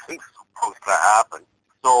this wasn't supposed to happen.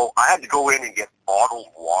 So I had to go in and get bottled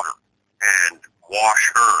water and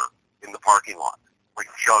wash her in the parking lot, like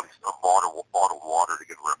jugs of bottled water to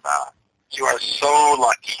get her a bath. You are so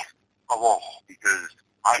lucky. Oh, because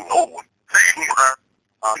I know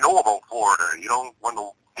I know about Florida. You know, when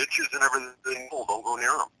the ditches and everything, don't go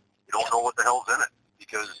near them. You don't know what the hell's in it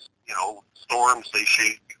because, you know, storms, they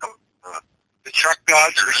shake them. The truck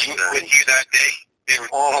dogs were with you that day. They were,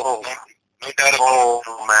 no doubt about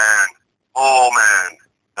it. Oh man,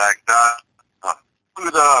 that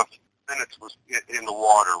The minutes was in the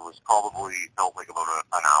water was probably felt like about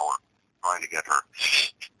an hour trying to get her.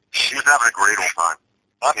 She was having a great old time.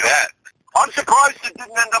 Not bad. I'm surprised it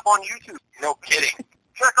didn't end up on YouTube. No kidding.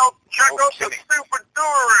 Check out the Super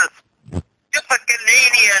Tourist. Just a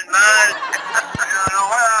Canadian, man.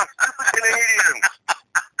 Super Canadian.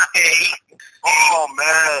 Hey. Oh,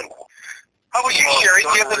 man. How about you, Sherry? Do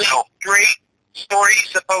you have any great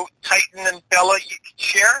stories about Titan and Bella you can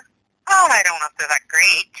share? Oh, I don't know if they're that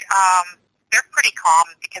great. They're pretty calm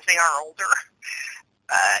because they are older.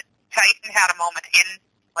 Titan had a moment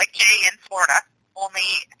like Jay in Florida, only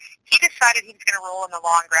he decided he was going to roll in the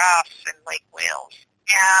long grass in Lake Wales.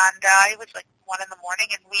 And it was like 1 in the morning,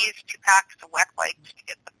 and we used 2 packs of wet wipes to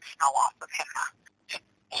get the smell off of him.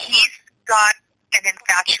 He's got an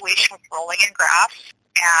infatuation with rolling in grass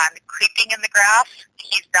and creeping in the grass.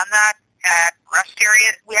 He's done that at rest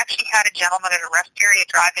area. We actually had a gentleman at a rest area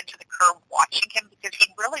drive into the curb watching him because he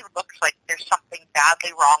really looks like there's something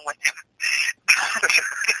badly wrong with him.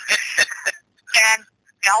 And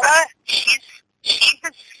Bella,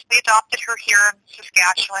 we adopted her here in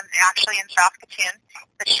Saskatchewan, actually in Saskatoon,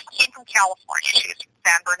 but she came from California. She was from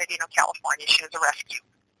San Bernardino, California. She was a rescue.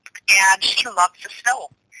 And she loves the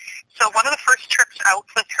snow. So one of the first trips out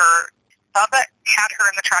with her, Bubba had her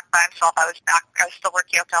in the truck by himself. I was still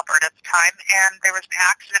working out to Alberta at the time, and there was an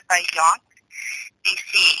accident by Yonk,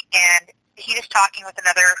 BC, and he was talking with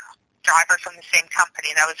another driver from the same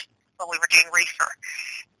company. That was when we were doing reefer.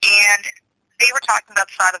 And they were talking about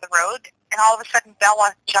the side of the road, and all of a sudden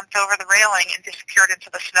Bella jumped over the railing and disappeared into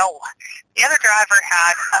the snow. The other driver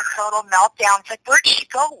had a total meltdown. It's like, where'd she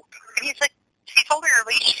go? And he's like, she's holding her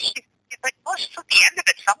leash. He's like, well, she's at the end of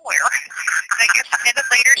it somewhere. And I guess a minute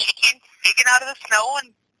later she came digging out of the snow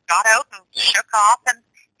and got out and shook off, and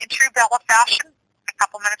in true Bella fashion, a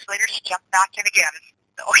couple minutes later she jumped back in again.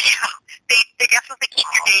 So, yeah, they definitely keep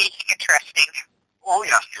your day interesting. Oh,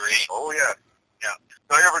 yeah. Great. Oh, yeah. Yeah.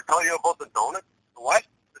 Did I ever tell you about the donut? The what?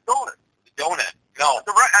 The donut. The donut. No.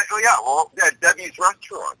 Debbie's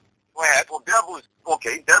restaurant. Go ahead. Well, Deb was,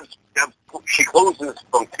 okay, Deb's, she closes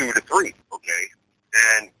from 2 to 3, okay?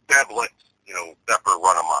 And Deb lets, Zephyr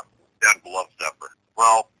run amok. Deb loves Zephyr.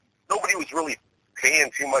 Well, nobody was really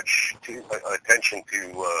paying too much attention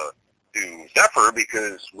to Zephyr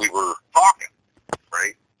because we were talking,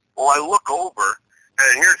 right? Well, I look over,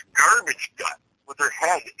 and here's Garbage Gut with her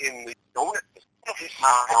head in the donut. She's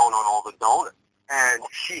down on all the donuts. And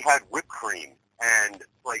she had whipped cream and,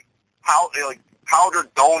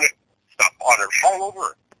 powdered donut stuff on her,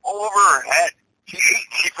 all over her head.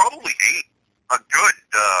 She probably ate a good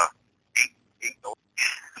 8 donuts.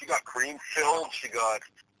 She got cream filled, she got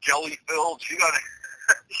jelly filled, she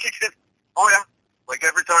just, oh yeah. Like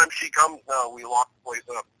every time she comes now, we lock the place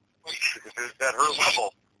up. If it's at her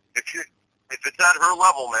level, if it's at her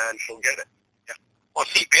level, man, she'll get it. Yeah. Well,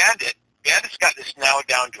 see, Bandit's got this now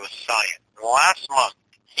down to a science. Last month,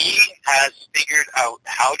 he has figured out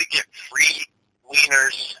how to get free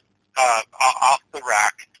wieners off the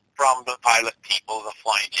rack from the pilot people, the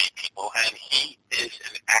Flying J people, and he is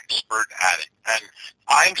an expert at it. And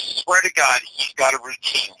I swear to God, he's got a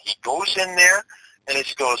routine. He goes in there, and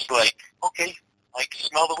it goes like, okay,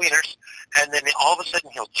 smell the wieners, and then all of a sudden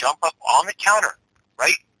he'll jump up on the counter,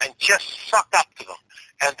 right, and just suck up to them.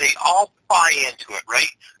 And they all buy into it, right?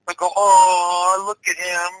 They go, oh, look at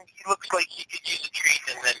him. He looks like he could use a treat.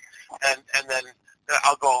 And then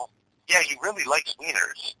I'll go, yeah, he really likes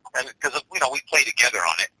wieners. And because, we play together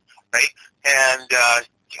on it, right? And,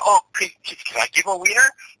 can I give him a wiener?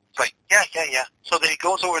 It's like, yeah. So then he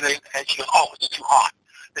goes over there, and she goes, oh, it's too hot.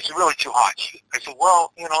 It's really too hot. I said,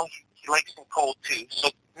 well, he likes them cold, too. So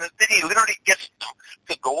then he literally gets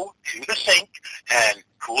to go to the sink and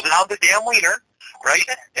cool down the damn wiener, right?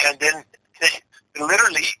 And then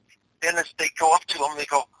literally, then as they go up to him, they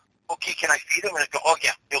go, okay, can I feed him? And I go, oh,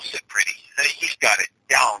 yeah, he'll sit pretty. And he's got it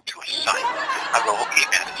down to a science. I go, okay,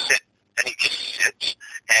 man, sit. And he just sits,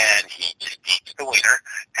 and he just eats the wiener.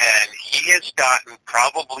 And he has gotten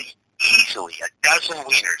probably easily a dozen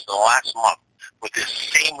wieners in the last month with this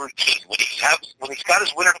same routine. When he's got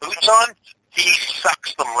his winter boots on, he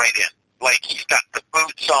sucks them right in. Like he's got the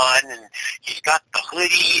boots on, and he's got the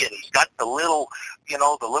hoodie, and he's got the little,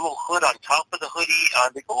 the little hood on top of the hoodie.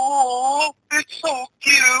 They go, oh, it's so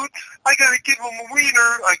cute. I gotta give him a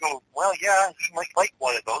wiener. I go, well, yeah, he might like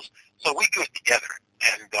one of those. So we do it together,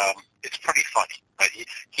 and it's pretty funny. But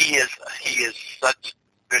he is such.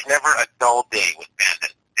 There's never a dull day with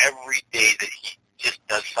Bandit. Every day that he just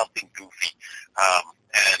does something goofy.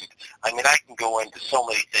 And I mean, I can go into so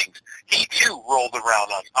many things. He too rolled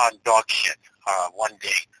around on dog shit one day,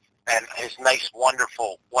 and his nice,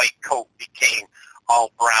 wonderful white coat became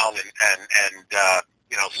all brown and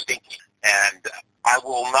stinky. And I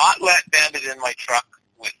will not let Bandit in my truck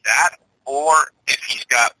with that, or if he's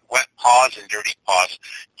got wet paws and dirty paws,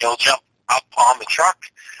 he'll jump up on the truck.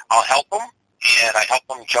 I'll help him, and I help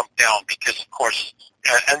him jump down because, of course,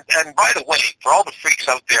 and by the way, for all the freaks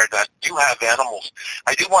out there that do have animals,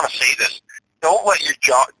 I do want to say this. Don't let your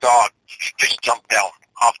dog just jump down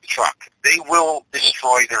off the truck. They will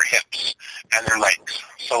destroy their hips and their legs.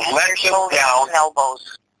 So let them down.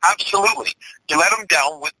 Elbows. Absolutely. You let him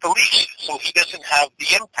down with the leash so he doesn't have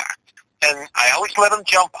the impact. And I always let him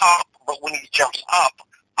jump up, but when he jumps up,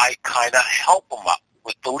 I kind of help him up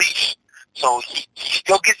with the leash. So he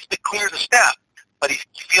still gets to clear the step, but he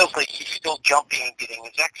feels like he's still jumping and getting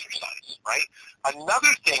his exercise, right?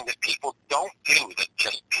 Another thing that people don't do that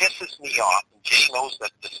just pisses me off, and Jay knows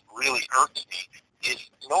that this really irks me, is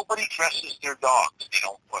nobody dresses their dogs. They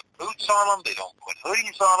don't put boots on them. They don't put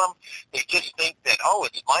hoodies on them. They just think that, oh,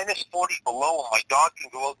 it's minus 40 below and my dog can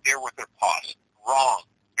go out there with their paws. Wrong.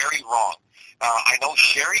 Very wrong. I know,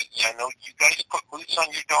 Sherry, I know you guys put boots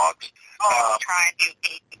on your dogs. I'm trying to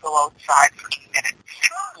go outside for 2 minutes.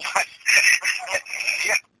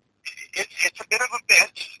 Yeah, it's a bit of a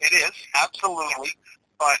bitch. It is, absolutely.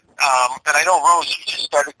 But, and I know, Rose, you just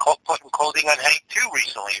started putting clothing on Hank, too,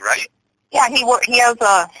 recently, right? Yeah, he has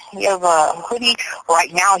a hoodie.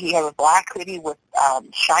 Right now he has a black hoodie with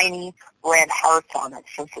shiny red hearts on it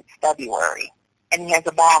since it's February. And he has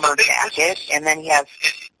a bomber jacket, and then he has,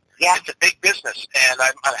 yeah. It's a big business, and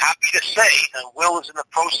I'm happy to say, and Will is in the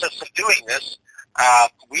process of doing this,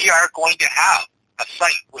 we are going to have a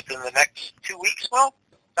site within the next 2 weeks, Will?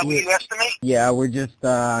 Is that what you estimate? Yeah, we're just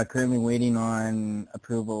currently waiting on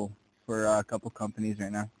approval for a couple companies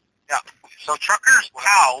right now. Yeah. So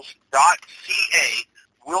truckerspals.ca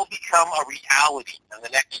will become a reality in the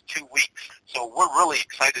next 2 weeks. So we're really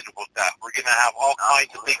excited about that. We're going to have all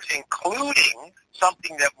kinds of things, including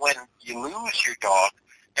something that when you lose your dog,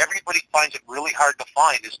 everybody finds it really hard to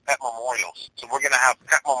find is pet memorials. So we're going to have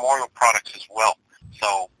pet memorial products as well.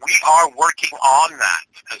 So we are working on that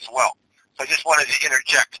as well. So I just wanted to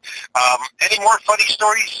interject. Any more funny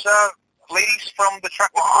stories, ladies, from the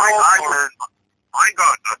truck world? I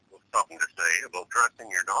got something to say about dressing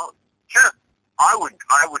your dog. Sure. I would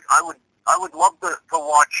love to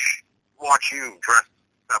watch you dress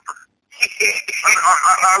Pepper.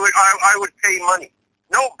 I would pay money.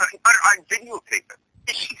 No, but I'd videotape it.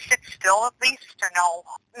 Does she sit still at least, or no?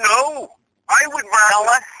 No, I would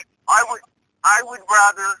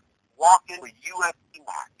rather walk into a UFC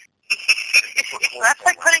match. That's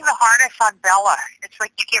like putting the harness on Bella. It's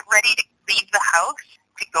like you get ready to leave the house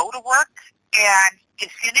to go to work, and as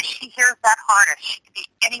soon as she hears that harness, she can be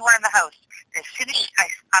anywhere in the house. As soon as I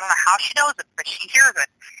don't know how she knows it, but she hears it,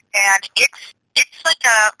 and it's like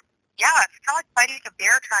it's kind of like fighting a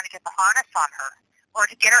bear trying to get the harness on her, or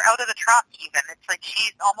to get her out of the truck. Even it's like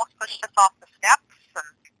she's almost pushed us off the steps. And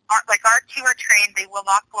our two are trained; they will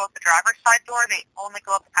not go out the driver's side door. They only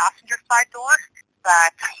go out the passenger side door.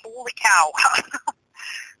 But holy cow!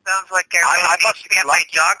 Sounds like I must be my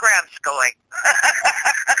diagrams going.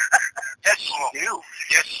 Yes, you do.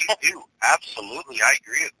 Yes, you do. Absolutely, I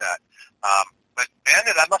agree with that. But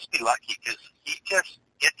Bandit, I must be lucky because he just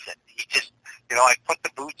gets it. He just, I put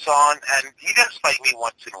the boots on, and he does fight me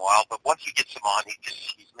once in a while. But once he gets them on,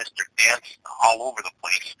 he's Mr. Dance all over the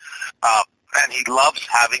place. And he loves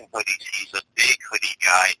having hoodies. He's a big hoodie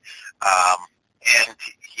guy. And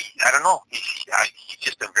I don't know, he's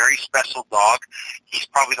just a very special dog. He's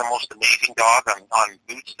probably the most amazing dog on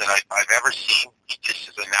boots that I've ever seen. He just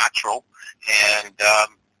is a natural, and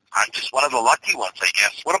I'm just one of the lucky ones, I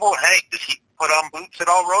guess. What about Hank? Does he put on boots at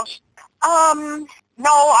all, Rose? No,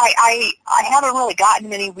 I haven't really gotten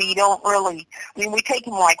many. We don't really, we take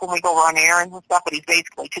him like when we go run errands and stuff, but he's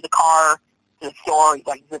basically to the car, to the store, he's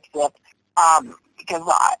like zip, because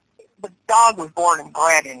the dog was born and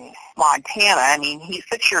bred in Montana. He's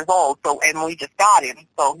 6 years old, and we just got him,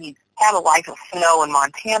 so he's had a life of snow in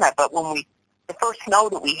Montana. But when the first snow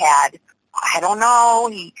that we had, I don't know,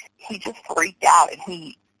 he just freaked out,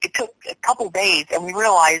 and it took a couple days, and we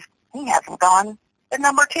realized he hasn't gone to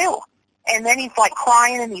number 2. And then he's like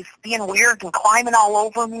crying, and he's being weird and climbing all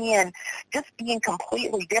over me, and just being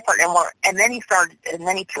completely different. And then he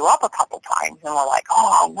threw up a couple times, and we're like,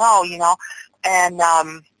 oh no, and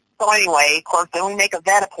so anyway, of course, then we make a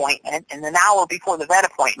vet appointment, and an hour before the vet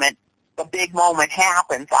appointment, the big moment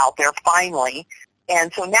happens out there finally.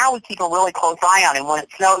 And so now we keep a really close eye on him. When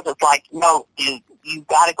it snows, it's like, no, dude, you've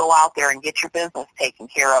got to go out there and get your business taken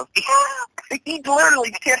care of. He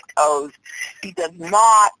literally tiptoes. He does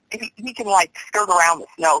not, he can like skirt around the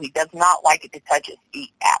snow. He does not like it to touch his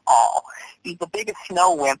feet at all. He's the biggest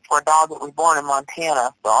snow wimp for a dog that was born in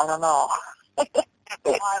Montana, so I don't know.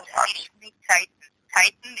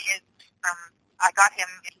 Titan is from, I got him,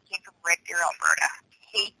 he came from Red Deer, Alberta.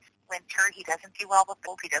 Hates winter. He doesn't do well with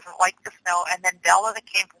cold. He doesn't like the snow. And then Bella, that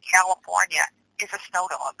came from California, is a snow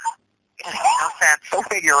dog. It makes no sense. Go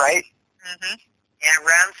figure, right? Mm-hmm. And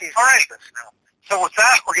Ramsey's right. The snow. So with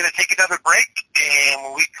that, we're going to take another break, and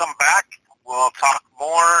when we come back, we'll talk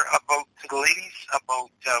more about to the ladies about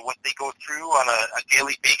what they go through on a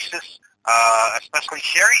daily basis, especially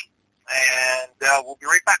Sherry, and we'll be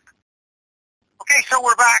right back. Okay, so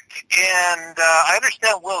we're back, and I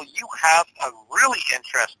understand, Will, you have a really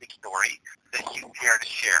interesting story that you care to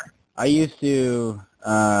share. I used to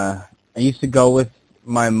go with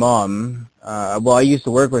my mom. I used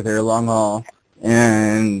to work with her long haul,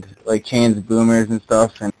 and like chains of boomers and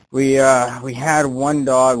stuff. And we had one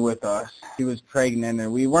dog with us. She was pregnant,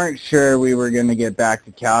 and we weren't sure we were going to get back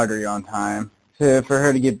to Calgary on time for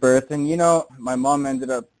her to give birth. And my mom ended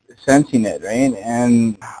up sensing it, right?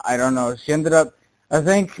 And I don't know. She ended up. I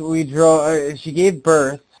think we drove. She gave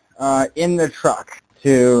birth in the truck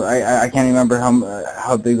to. I can't remember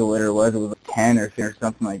how big the litter was. It was like 10 or 15 or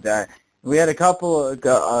something like that. We had a couple,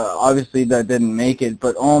 obviously, that didn't make it,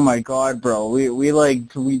 but oh my God, bro, we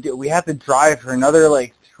had to drive for another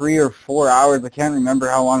like 3 or 4 hours. I can't remember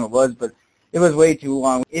how long it was, but it was way too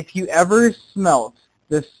long. If you ever smelt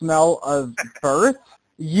the smell of birth,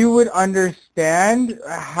 you would understand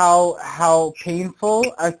how painful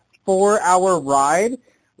a 4-hour ride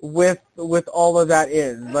with all of that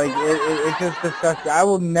is. Like it's just disgusting. I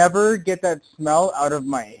will never get that smell out of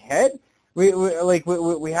my head. We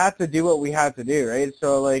had to do what we had to do, right?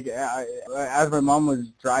 So like, as my mom was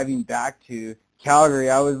driving back to Calgary,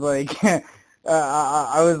 I was like,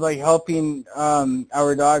 I was like helping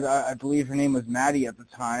our dog. I believe her name was Maddie at the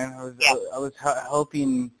time. I was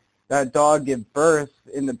helping that dog give birth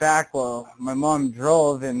in the back while my mom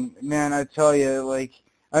drove. And man, I tell you, like,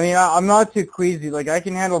 I mean, I'm not too queasy. Like, I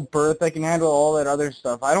can handle birth. I can handle all that other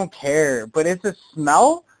stuff. I don't care. But it's a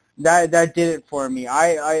smell. That did it for me.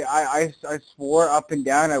 I swore up and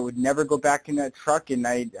down I would never go back in that truck, and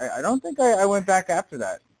I don't think I went back after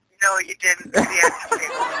that. No, you didn't.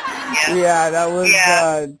 Yeah, that was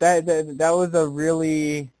that was a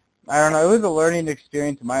really, I don't know, it was a learning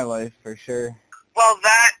experience in my life for sure. Well,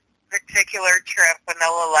 that particular trip, and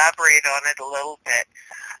I'll elaborate on it a little bit.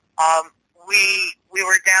 We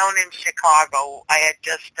were down in Chicago. I had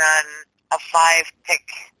just done a 5-pick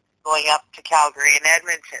going up to Calgary and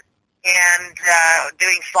Edmonton, and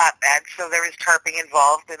doing flatbed, so there was tarping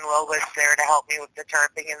involved, and Will was there to help me with the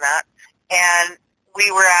tarping and that. And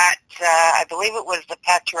we were at, I believe it was the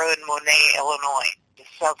Petro in Monet, Illinois, just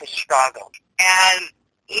south of Chicago. And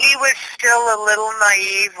he was still a little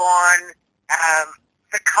naive on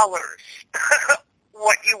the colors,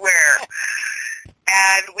 what you wear.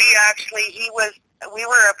 And we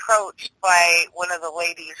were approached by one of the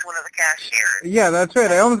ladies, one of the cashiers. Yeah, that's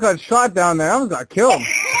right. I almost got shot down there. I almost got killed.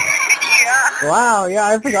 Yeah. Wow, yeah,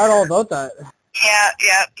 I forgot all about that.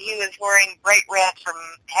 Yeah. He was wearing bright red from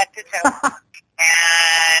head to toe.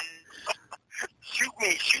 And shoot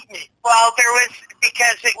me. Well, there was,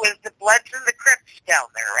 because it was the Bloods and the Crips down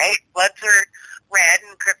there, right? Bloods are red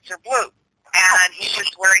and Crips are blue. And he was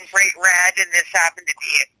wearing bright red, and this happened to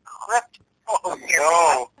be a Crip. Oh,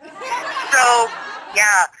 no. So,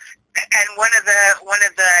 yeah, and one of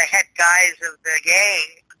the head guys of the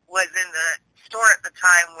gang was in the store at the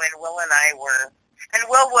time when Will and I were, and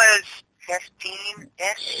Will was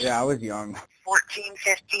 15-ish. Yeah, I was young. 14,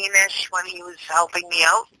 15-ish when he was helping me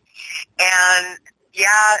out. And,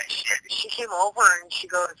 yeah, she came over and she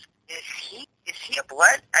goes, is he a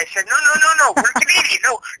Blood? I said, no, we're Canadian.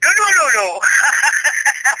 No.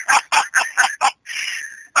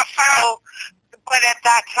 So, but at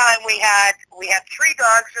that time we had 3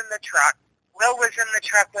 dogs in the truck. Will was in the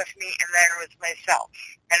truck with me, and there was myself.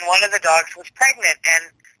 And one of the dogs was pregnant,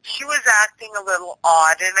 and she was acting a little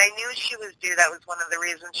odd, and I knew she was due. That was one of the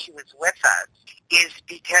reasons she was with us, is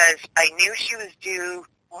because I knew she was due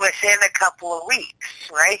within a couple of weeks,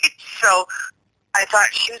 right? So I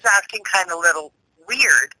thought she was acting kind of a little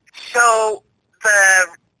weird. So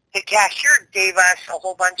the cashier gave us a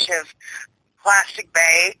whole bunch of plastic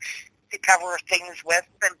bags to cover things with,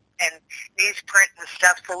 and newsprint and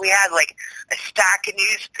stuff. So we had like a stack of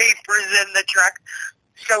newspapers in the truck.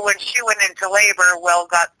 So when she went into labor, Will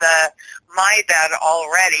got my bed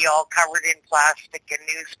already all covered in plastic and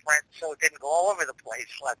newsprint, so it didn't go all over the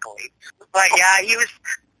place, luckily. But yeah,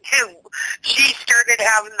 she started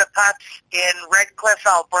having the pups in Red Cliff,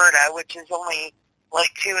 Alberta, which is only like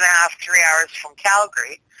 2.5, 3 hours from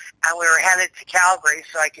Calgary. And we were headed to Calgary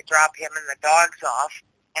so I could drop him and the dogs off.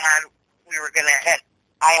 And we were going to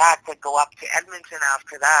I had to go up to Edmonton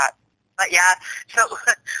after that. But yeah, so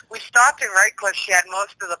we stopped in Red Cliff. She had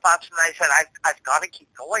most of the pups, and I said, I've got to keep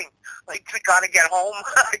going. Like, we got to get home.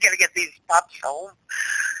 I got to get these pups home.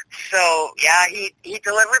 So yeah, he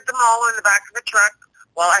delivered them all in the back of the truck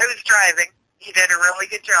while I was driving. He did a really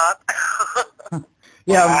good job.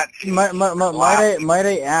 Yeah, might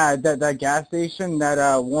I add that gas station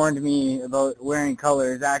that warned me about wearing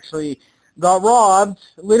colors actually got robbed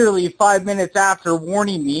literally 5 minutes after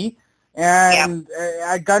warning me, and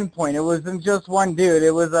at gunpoint. It wasn't just one dude;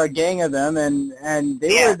 it was a gang of them, and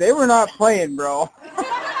they were not playing, bro.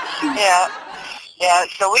 Yeah.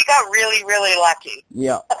 So we got really, really lucky.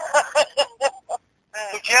 Yeah.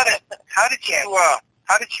 Janet, how did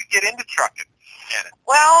you get into trucking, Janet?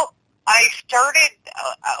 Well, I started,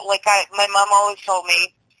 my mom always told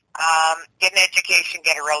me, get an education,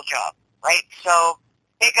 get a real job, right? So,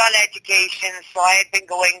 big on education, so I had been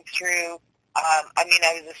going through, I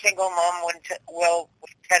was a single mom when Will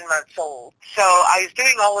was 10 months old. So, I was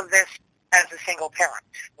doing all of this as a single parent,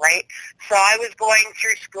 right? So, I was going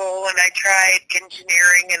through school, and I tried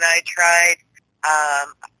engineering, and I tried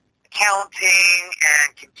accounting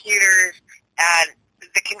and computers, and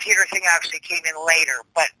the computer thing actually came in later,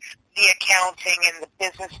 but the accounting and the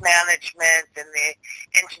business management and the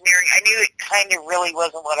engineering, I knew it kind of really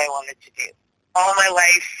wasn't what I wanted to do. All my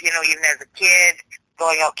life, even as a kid,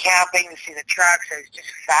 going out camping to see the trucks, I was just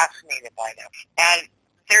fascinated by them. And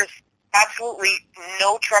there's absolutely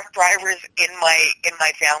no truck drivers in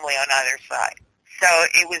my family on either side. So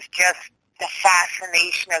it was just the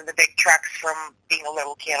fascination of the big trucks from being a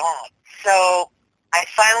little kid on. So I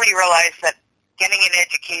finally realized that getting an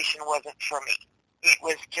education wasn't for me. It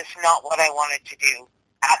was just not what I wanted to do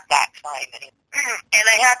at that time. And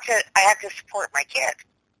I had to support my kid,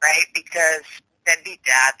 right? Because deadbeat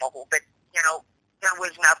dad, the whole bit, there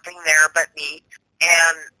was nothing there but me.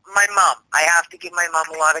 And my mom, I have to give my mom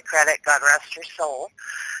a lot of credit, God rest her soul,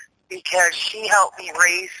 because she helped me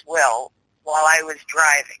raise Will while I was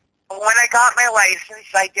driving. But when I got my license,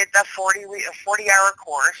 I did the 40-hour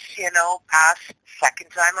course, passed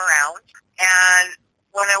second time around. And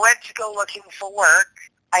when I went to go looking for work,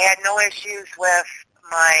 I had no issues with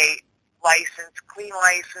my license, clean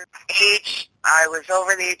license. Age, I was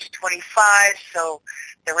over the age of 25, so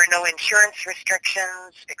there were no insurance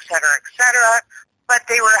restrictions, et cetera, but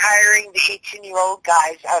they were hiring the 18-year-old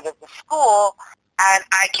guys out of the school, and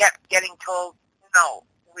I kept getting told, no,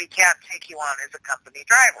 we can't take you on as a company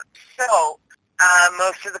driver. So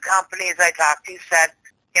most of the companies I talked to said,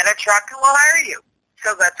 get a truck and we'll hire you.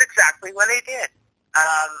 So that's exactly what I did.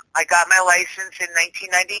 I got my license in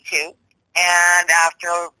 1992, and after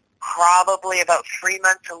probably about 3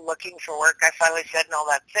 months of looking for work, I finally said, no,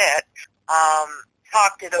 that's it.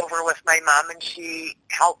 Talked it over with my mom, and she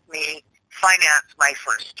helped me finance my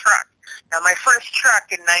first truck. Now, my first truck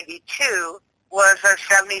in 92 was a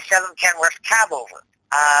 77 Kenworth cab over.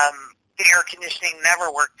 The air conditioning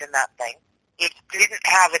never worked in that thing. It didn't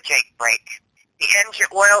have a Jake brake. The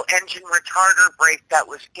oil engine retarder brake that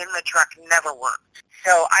was in the truck never worked.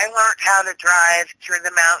 So I learned how to drive through the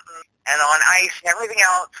mountains and on ice and everything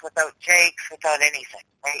else without Jakes, without anything,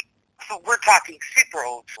 right? So we're talking super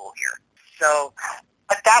old school here. So,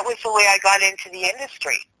 but that was the way I got into the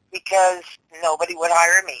industry, because nobody would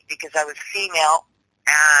hire me because I was female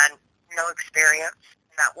and no experience,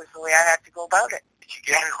 and that was the way I had to go about it. Did you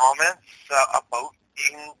get comments about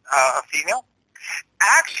being a female?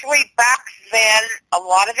 Actually, back then, a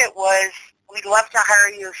lot of it was, we'd love to hire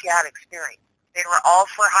you if you had experience. They were all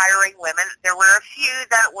for hiring women. There were a few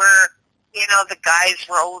that were, the guys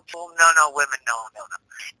were old school, no, women, no.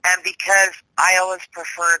 And because I always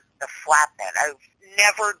preferred the flatbed, I've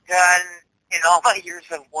never done, in all my years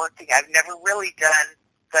of working, I've never really done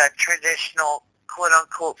the traditional,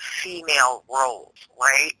 quote-unquote, female roles,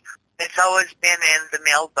 right? It's always been in the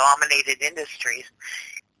male-dominated industries.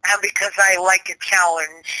 And because I like a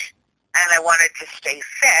challenge and I wanted to stay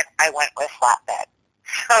fit, I went with flatbed.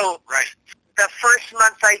 So the first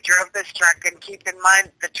month I drove this truck, and keep in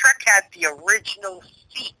mind, the truck had the original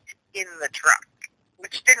seat in the truck,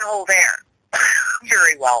 which didn't hold air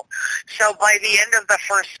very well. So by the end of the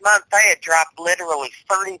first month, I had dropped literally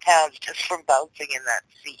 30 pounds just from bouncing in that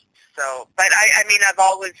seat. So, but I've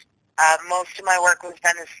always, most of my work was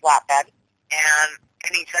done as flatbed, and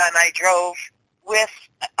anytime I drove, with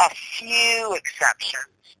a few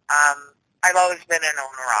exceptions. I've always been an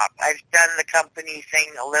owner-op. I've done the company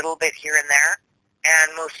thing a little bit here and there,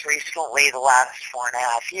 and most recently the last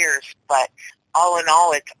 4.5 years. But all in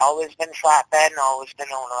all, it's always been flatbed and always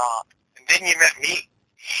been owner-op. And then you met me.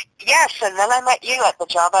 Yes, and then I met you at the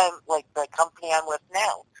job the company I'm with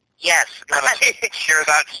now. Yes. You want to share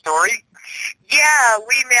that story? Yeah,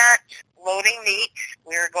 we met loading meat.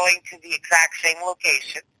 We were going to the exact same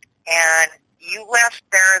location, and you left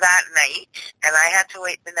there that night, and I had to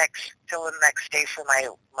wait till the next day for my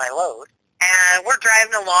load. And we're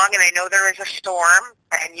driving along, and I know there was a storm,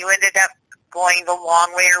 and you ended up going the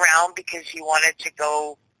long way around because you wanted to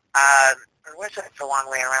go, or was it the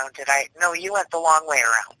long way around? No, you went the long way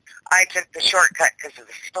around. I took the shortcut because of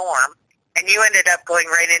the storm, and you ended up going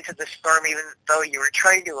right into the storm even though you were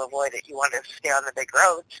trying to avoid it. You wanted to stay on the big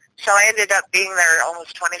road. So I ended up being there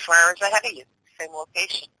almost 24 hours ahead of you, same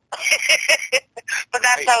location. But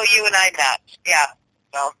that's how you and I met. Yeah.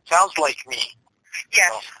 Well, sounds like me.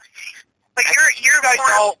 Yes. So, but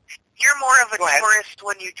you're more of a tourist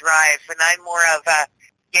when you drive, and I'm more of a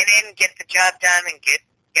get in, get the job done, and get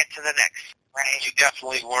to the next. Right. You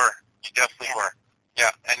definitely were. Were.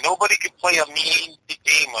 Yeah. And nobody could play a mean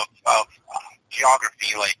game of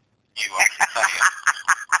geography like you are.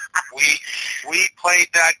 We played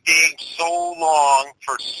that game so long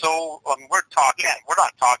we're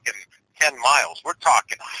not talking 10 miles. We're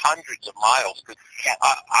talking hundreds of miles. Cause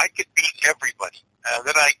I could beat everybody. And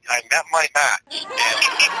then I met my match.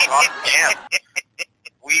 And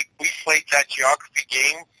we played that geography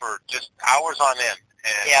game for just hours on end.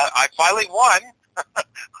 And I finally won.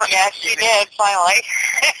 Yes, you did, finally.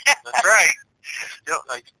 That's right.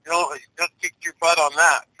 I still kicked your butt on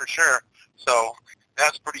that, for sure. So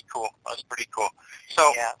that's pretty cool.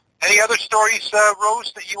 So any other stories,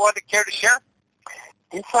 Rose, that you want to care to share?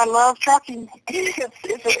 Yes, I love trucking.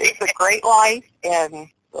 It's a great life,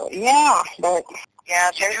 and but you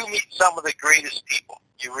do meet some of the greatest people.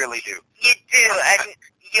 You really do. You do, and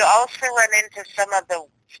you also run into some of the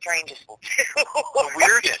strangest ones. The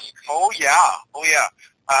weirdest. Oh yeah.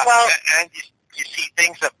 And you see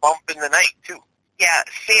things that bump in the night too. Yeah.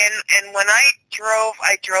 See, and when I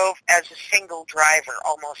drove as a single driver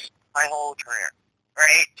almost my whole career.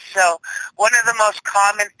 Right? So one of the most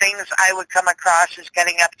common things I would come across is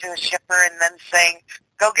getting up to a shipper and then saying,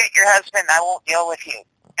 "Go get your husband, I won't deal with you."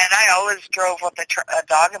 And I always drove with a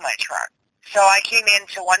dog in my truck. So I came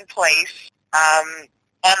into one place, and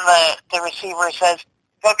the receiver says,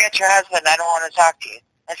 "Go get your husband, I don't want to talk to you."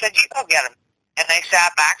 I said, "You go get him." And I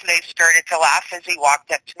sat back and they started to laugh as he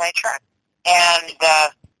walked up to my truck. And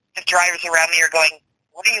the drivers around me are going,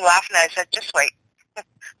 "What are you laughing at?" I said, "Just wait."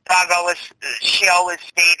 She always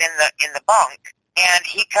stayed in the bunk, and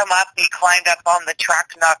he come up, he climbed up on the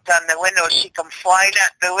truck, knocked on the window, she come flying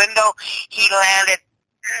at the window, he landed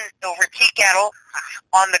over tea kettle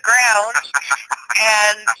on the ground,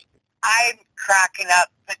 and I'm cracking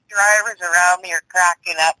up, the drivers around me are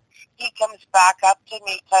cracking up, he comes back up to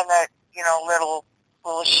me kind of, little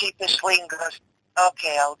sheepishly and goes,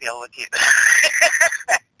 "Okay, I'll deal with you."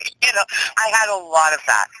 I had a lot of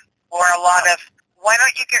that, or a lot of, "Why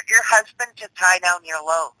don't you get your husband to tie down your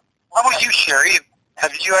load?" How about you, Sherry?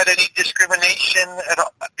 Have you had any discrimination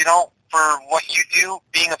for what you do,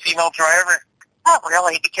 being a female driver? not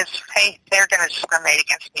really, because they're going to discriminate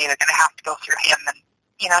against me. They're going to have to go through him, and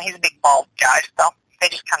he's a big bald guy, so they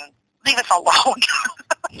just kind of leave us alone.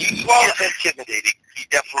 He's intimidating. He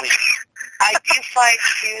definitely. I do find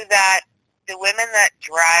too that the women that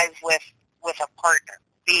drive with a partner,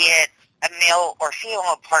 be it a male or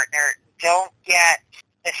female partner, don't get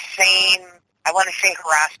the same, I want to say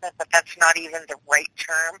harassment, but that's not even the right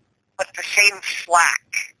term, but the same slack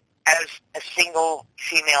as a single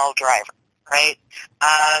female driver, right?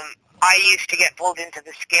 I used to get pulled into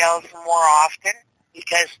the scales more often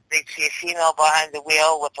because they'd see a female behind the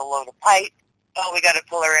wheel with a load of pipe. Oh, we got to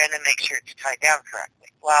pull her in and make sure it's tied down correctly.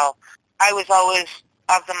 Well, I was always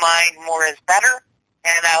of the mind more is better,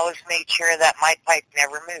 and I always made sure that my pipe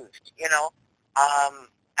never moved,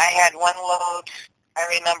 I had one load, I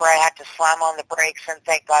remember I had to slam on the brakes and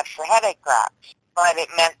thank God for headache wraps, but it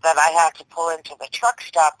meant that I had to pull into the truck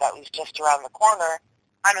stop that was just around the corner,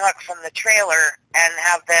 unhook from the trailer, and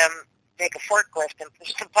have them take a forklift and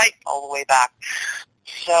push the pipe all the way back.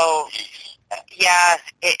 So, yeah,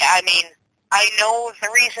 I know the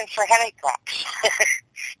reason for headache wraps,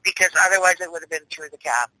 because otherwise it would have been through the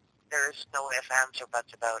cab. There's no ifs, ands, or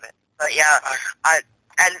buts about it. But yeah,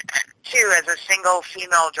 and too, as a single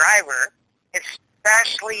female driver,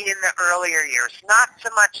 especially in the earlier years, not so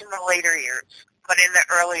much in the later years, but in the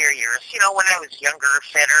earlier years, when I was younger,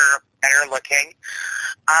 fitter, better looking,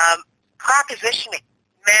 propositioning.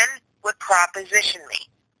 Men would proposition me.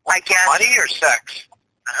 I guess. Money or sex?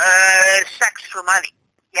 Sex for money.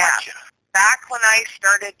 Yeah. Gotcha. Back when I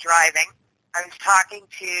started driving, I was talking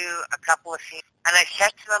to a couple of females, and I said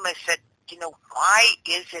to them, I said, why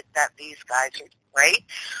is it that these guys are, right?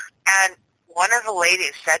 And one of the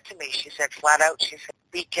ladies said to me, she said flat out, she said,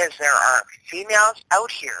 because there are females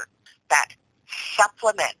out here that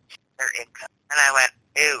supplement their income. And I went,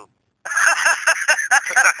 ew.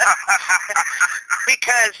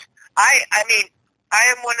 Because I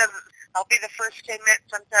am one of, I'll be the first to admit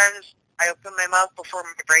sometimes I open my mouth before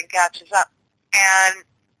my brain catches up. And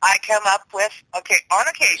I come up with, on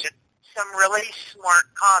occasion, some really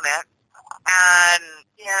smart comments. And,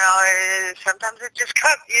 sometimes it just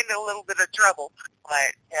got me in a little bit of trouble.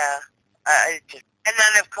 But, yeah. And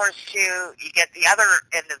then, of course, too, you get the other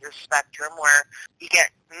end of the spectrum where you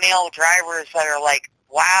get male drivers that are like,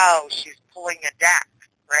 wow, she's pulling a deck,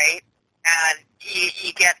 right? And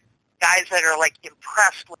you get guys that are, like,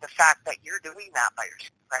 impressed with the fact that you're doing that by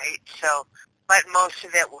yourself, right? So, but most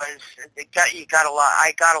of it was,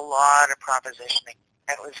 I got a lot of propositioning.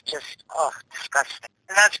 It was just, disgusting.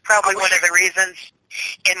 And that's probably one of the reasons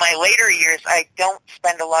in my later years I don't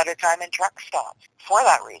spend a lot of time in truck stops for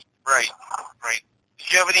that reason. Right.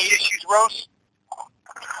 Did you have any issues, Rose?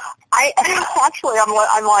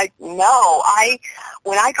 I'm like, no.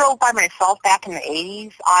 When I drove by myself back in the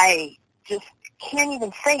 80s, I just can't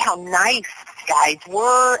even say how nice guys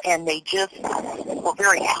were, and they just were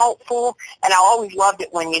very helpful. And I always loved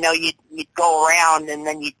it when, you'd go around and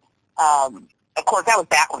then you'd, of course, that was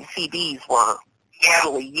back when CDs were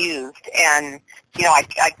heavily used. And,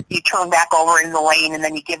 you turn back over in the lane and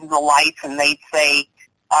then you give them the lights and they'd say,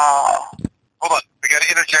 hold on, we got to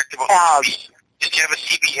interject about CB. Did you have a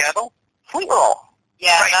CB handle? Sweet roll.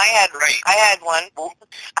 Yeah, right. And I had one.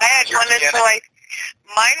 I had one that's like,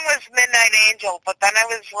 mine was Midnight Angel, but then I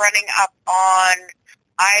was running up on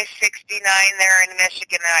I-69 there in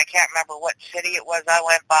Michigan, and I can't remember what city it was I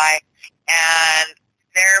went by, and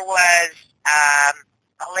there was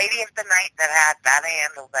a lady of the night that had that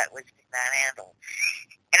handle that was that handle.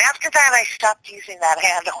 And after that, I stopped using that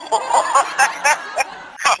handle.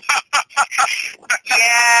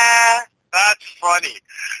 Yeah. That's funny.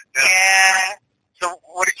 Yeah. So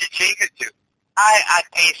what did you change it to? I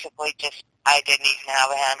basically I didn't even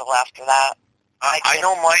have a handle after that. I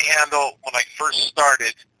know my handle when I first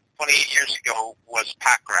started 28 years ago was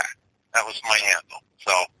Pack Rat. That was my handle.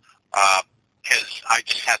 So, because I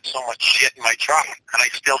just had so much shit in my truck, and I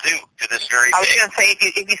still do to this very day. I was going to say,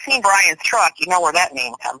 if you've seen Brian's truck, you know where that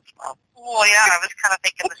name comes from. Well, yeah, I was kind of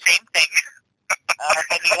thinking the same thing.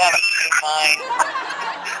 But you haven't seen mine.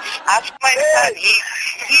 Ask my son.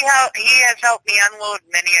 He has helped me unload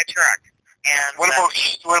many a truck. And what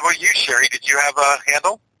about you, Sherry? Did you have a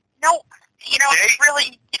handle? No.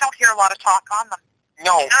 Really, you don't hear a lot of talk on them.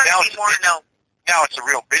 No. Not anymore, no. Now it's a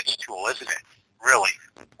real bitch tool, isn't it? Really.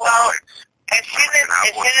 Well, as soon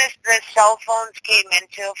as the cell phones came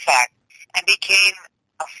into effect and became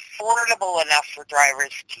affordable enough for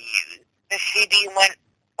drivers to use, the CD went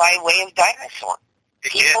by way of dinosaur.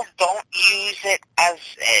 People don't use it as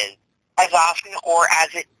often or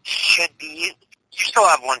as it should be used. You still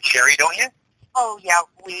have one, Sherry, don't you? Oh yeah,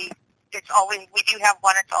 we do have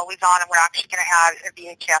one. It's always on, and we're actually going to add a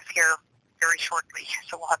VHF here very shortly.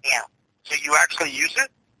 So we'll have So you actually use it?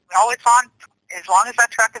 Oh, it's on. As long as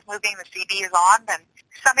that truck is moving, the CD is on. And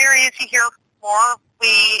some areas you hear more.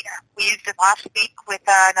 We used it last week with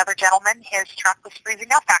another gentleman. His truck was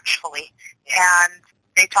freezing up actually, and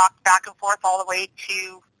they talked back and forth all the way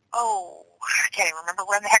to I can't even remember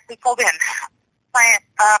when the heck we pulled in.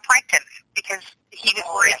 Plankton, because he was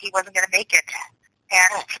worried he wasn't going to make it.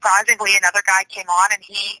 And surprisingly, another guy came on and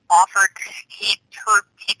he offered, he'd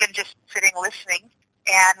been just sitting listening,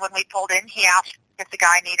 and when we pulled in, he asked if the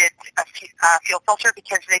guy needed a fuel filter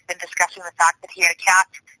because they'd been discussing the fact that he had a cat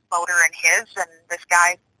motor in his, and this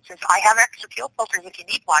guy says, I have extra fuel filters if you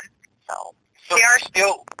need one. So they are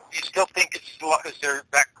still, you still think is there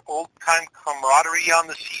that old time camaraderie on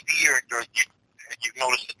the CD, or you've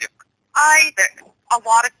noticed a difference? A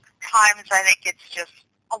lot of times I think it's just,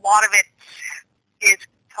 a lot of it is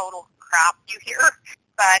total crap you hear,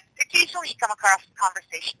 but occasionally you come across a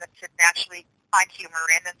conversation that should naturally find humor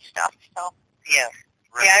in and stuff, so. Yeah.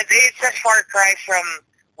 Right. Yeah, it's a far cry from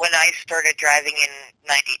when I started driving in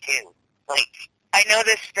 92. Like, I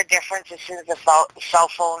noticed the difference as soon as the cell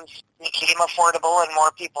phones became affordable and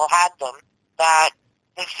more people had them, that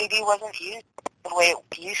the CD wasn't used the way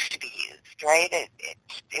it used to be used, right? It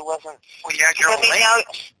wasn't. Well, you had your own lane.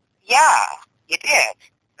 You did.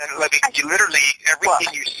 And you literally,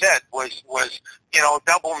 everything you said was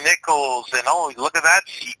double nickels and, oh, look at that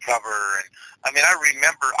seat cover. And I mean, I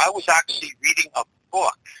remember I was actually reading a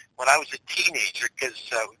book when I was a teenager because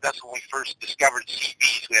that's when we first discovered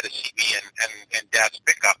CBs. We had a CB and Dad's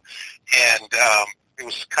pickup. And it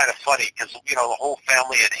was kind of funny because, the whole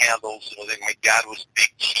family had handles. My dad was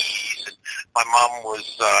Big Cheese and my mom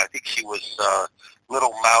was, I think she was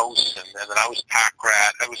Little Mouse, and then I was Pack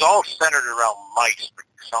Rat. It was all centered around mice for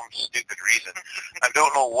some stupid reason. I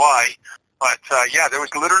don't know why, but there was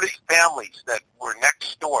literally families that were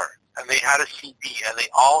next door, and they had a CB, and they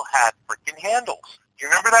all had freaking handles. Do you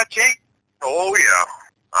remember that, Jake? Oh, yeah.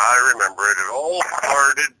 I remember it. It all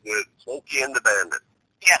started with Smokey and the Bandit.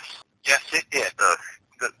 Yes. Yes, it did. The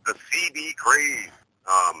CB craze.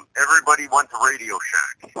 Everybody went to Radio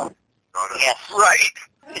Shack. Yes. Right.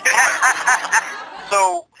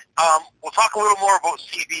 So we'll talk a little more about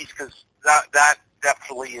CBs because that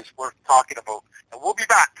definitely is worth talking about. And we'll be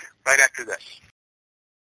back right after this.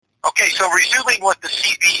 Okay, so resuming with the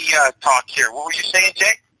CB talk here, what were you saying,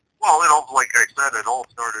 Jay? Well, like I said, it all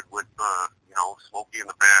started with, Smokey and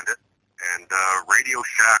the Bandit. And Radio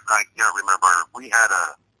Shack, I can't remember. We had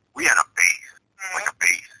a bass, like a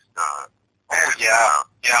bass. Yeah.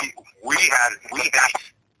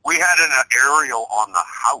 We had an aerial on the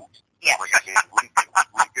house. Yes. Like, I mean,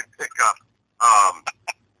 we could pick up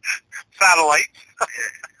Satellites.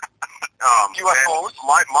 UFOs.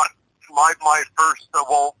 My first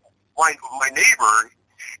my neighbor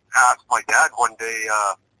asked my dad one day.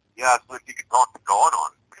 He asked if he could talk to God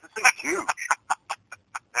on it. This thing's huge,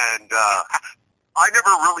 and I never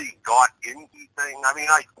really got into things. I mean,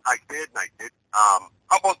 I did.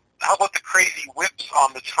 How about the crazy whips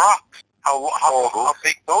on the trucks? How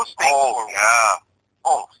big those things were? Yeah.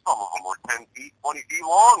 Oh, some of them were 10 feet, 20 feet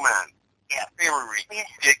long, man. Yeah. They were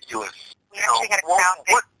ridiculous. We actually had a Crown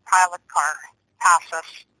Vic pilot car pass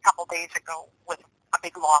us a couple days ago with a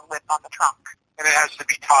big long whip on the trunk. And it has to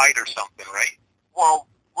be tied or something, right? Well,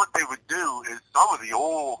 what they would do is some of the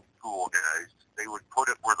old school guys, they would put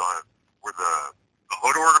it where the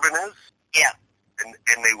hood ornament is. Yeah. And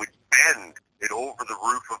they would bend it over the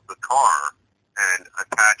roof of the car and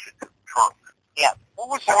attach it to the trunk. Yeah. What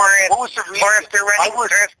was the reason? Or if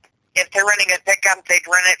they're running a pickup, they'd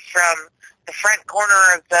run it from the front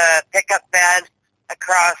corner of the pickup bed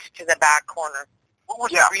across to the back corner. What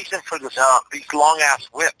was the reason for this, these long-ass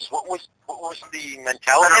whips? What was the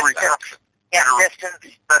mentality? Better reception. Yeah,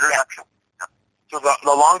 distance. Better reception. Yeah. So the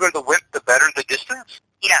longer the whip, the better the distance?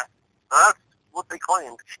 Yeah. That's what they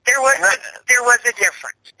claimed. There was a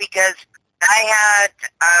difference because I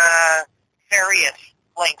had various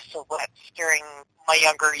lengths of whips during my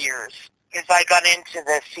younger years because I got into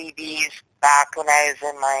the CBs back when I was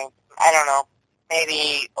in my, I don't know,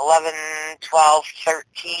 maybe 11, 12,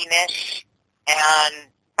 13-ish. And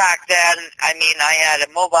back then, I mean, I had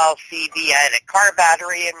a mobile CB, I had a car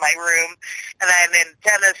battery in my room, and I had an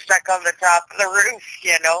antenna stuck on the top of the roof,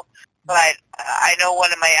 But I know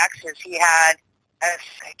one of my exes, he had, I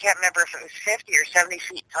can't remember if it was 50 or 70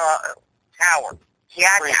 feet tower. He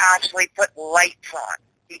had to actually put lights on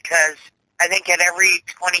because I think at every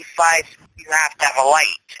 25 you have to have a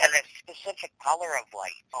light and a specific color of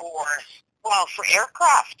light for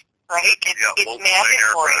aircraft, right? It's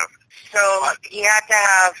mandatory. So he had to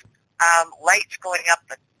have lights going up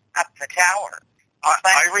the tower.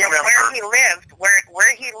 I remember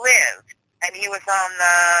where he lived, and he was on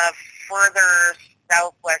the further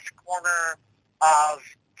southwest corner of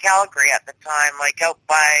Calgary at the time, like out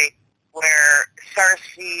by where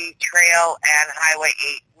Sarcee Trail and Highway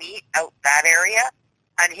 8 meet, out that area,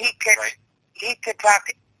 and he could talk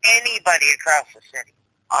to anybody across the city.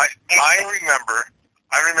 I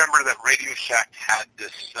remember that Radio Shack had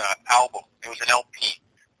this album. It was an LP.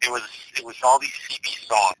 It was all these CB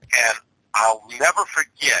songs, and I'll never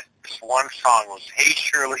forget this one song. It was "Hey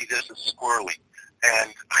Shirley, This Is Squirrely,"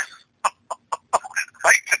 and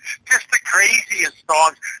like just the craziest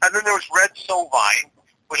songs. And then there was Red Sovine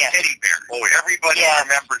with Teddy Bear. Oh, everybody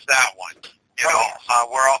remembers that one.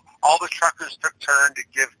 Where all the truckers took turn to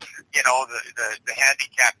give the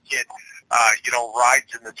handicapped kid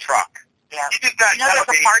rides in the truck. Yeah. He did that.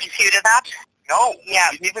 There's a part 2 to that? No.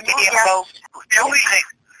 Yeah. You didn't even Gideon know Go.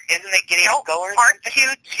 Isn't it Gideon Goers? Part 2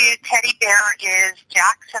 to Teddy Bear is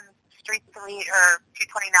Jackson Street 3 or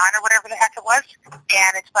 229 or whatever the heck it was,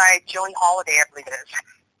 and it's by Joey Holiday, I believe it is.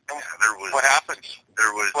 Yeah, what happens?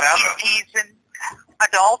 What happened? He's an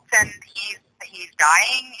adult and he's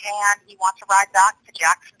dying, and he wants to ride back to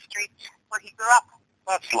Jackson Street where he grew up.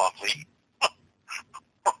 That's lovely.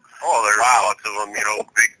 Oh, there's lots of them.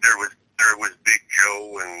 There there was Big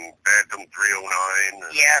Joe and Phantom 309.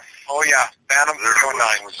 And Yes. Oh yeah, Phantom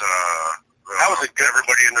 309 was that was a good.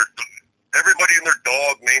 Everybody and their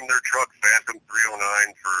dog named their truck Phantom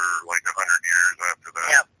 309 for like 100 years after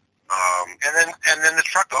that. Yep. And then the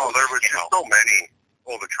truck. Oh, there was just so many.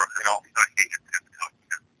 Oh, the truckers. I hate it.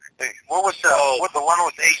 What was the one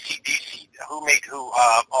with ACDC? Who made who?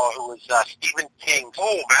 It was Stephen King's.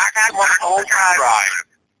 Oh, Maximum Overdrive.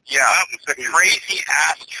 Yeah, that was the crazy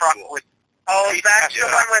ass truck with. Oh, that's the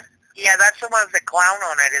one with. Yeah, that's the one with the clown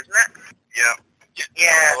on it, isn't it? Yeah.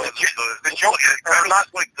 Yeah. The Joker. Kind of not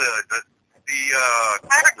like the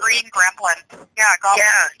Kind of a green gremlin. Yeah, goblin.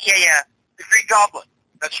 Yeah. The Green Goblin.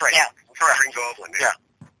 That's right. Yeah. Correct. Green Goblin. Yeah.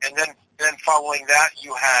 And then following that,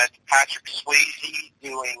 you had Patrick Swayze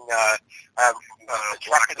doing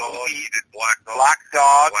Black Dog. He did Black Dog. Black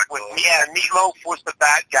Dog. Black With Dog. Meatloaf was the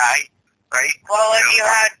bad guy, right? Well, and you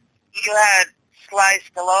had Sly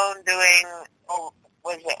Stallone doing. Oh,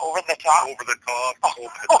 was it Over the Top? Over the Top.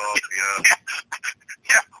 Over the Top. Yeah.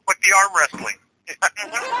 Yeah, with the arm wrestling. Yep.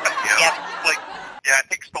 I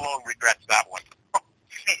think Stallone regrets that one.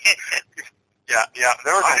 Yeah.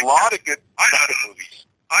 There was a lot of good movies.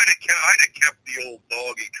 I'd have kept the old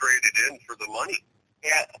dog he traded in for the money.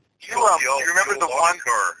 Yeah. You remember the one?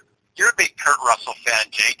 You're a big Kurt Russell fan,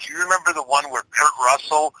 Jay. Do you remember the one where Kurt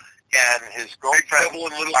Russell and his girlfriend? Big Trouble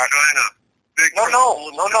in Little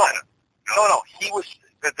China. No. He was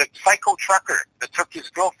the psycho trucker that took his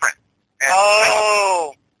girlfriend.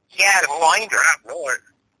 And, yes. To find her.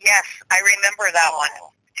 Yes, I remember that one.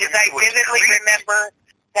 Because I vividly remember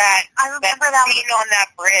that scene on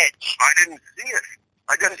that bridge. I didn't see it.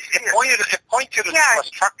 It pointed to us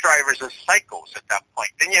truck drivers as psychos at that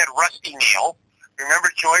point. Then you had Rusty Nail. Remember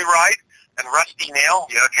Joyride and Rusty Nail?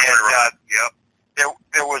 Yeah, Joyride. Yep.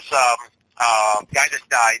 There was a guy that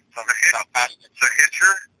died from the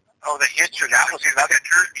Hitcher. Oh, the Hitcher. That was another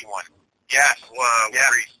trippy one. Yes. Where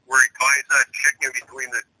he ties that chick in between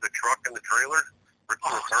the truck and the trailer. Rips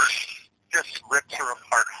her apart. Just rips her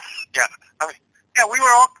apart. Yeah. We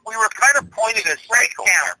were kind of pointed as psycho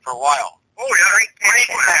there for a while. Oh yeah.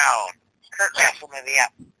 Breakdown. Kurt Russell movie, yeah.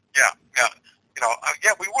 Yeah.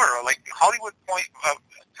 We were like Hollywood Point.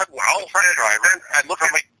 Truck driver. And look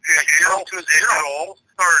at my. It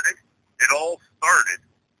all started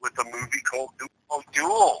with a movie called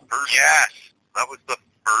Duel. Yes. That was the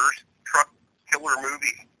first truck killer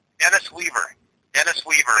movie. Dennis Weaver. In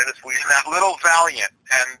that little Valiant,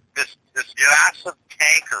 and this massive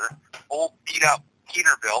tanker, old beat up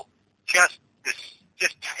Peterbilt, just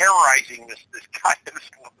terrorizing this guy in this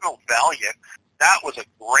little Valiant. That was a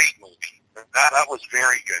great movie. That was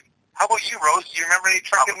very good. How about you, Rose? Do you remember any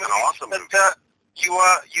trucking movies awesome that you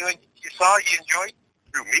saw, you enjoyed?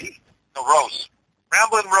 Who, me? No, Rose.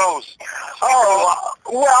 Ramblin' Rose. Oh,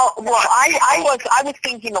 well, I was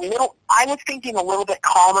thinking a little bit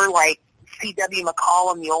calmer, like C.W.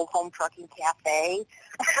 McCall and the Old Home Trucking Cafe.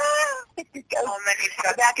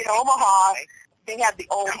 Back in Omaha, they had the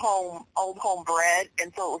old home bread,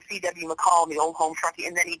 and so it was C.W. McCall and the Old Home Trucking,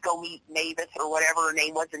 and then he'd go meet Mavis or whatever her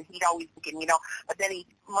name was, and he'd always thinking, but then he'd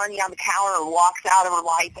money on the counter and walks out of her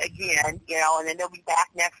life again, and then they'll be back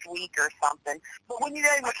next week or something. But when you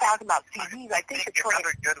were talking about CDs, I think it's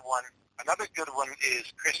another good one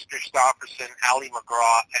is Chris Christopherson, Ali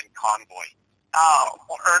McGraw, and Convoy. Oh,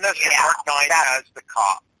 Ernest Mark 9 as the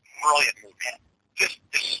cop. Brilliant movie. Just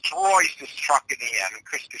destroys this truck in the end, and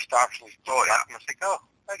Chris Christopherson's blowing up, and I think,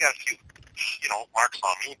 I got a few, marks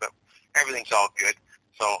on me, but everything's all good.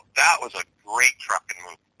 So that was a great trucking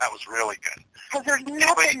movie. That was really good. Because there's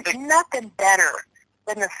nothing better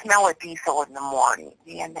than the smell of diesel in the morning,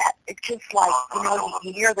 man. That it's just like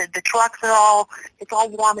you hear that the trucks are it's all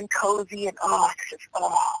warm and cozy, and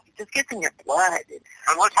it just gets in your blood.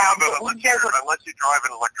 Unless you drive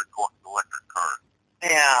an electric car.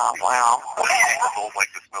 Yeah, wow. I don't like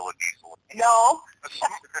the smell of diesel. No, but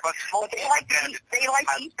they like to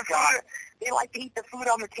eat the food. They like to eat the food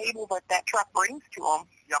on the table that truck brings to them.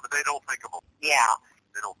 Yeah, but they don't think of them. Yeah.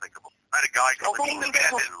 They don't think of them. I had a guy go to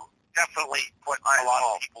who definitely put a lot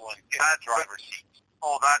of people in that driver's seats.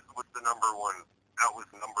 Oh, that was the number one. That was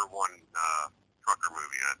the number one trucker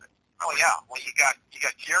movie, I think. Oh yeah. Well, you got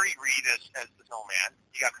Jerry Reed as the snowman.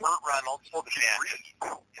 You got Burt Reynolds, the bandit.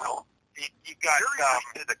 You got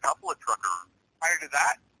did a couple of truckers prior to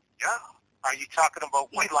that. Yeah. Are you talking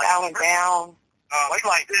about White Line Fever? Down. White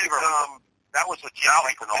Line Fever. That was with Jim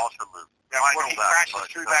Michael. An awesome movie. Yeah, when he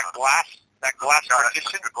crashes through that glass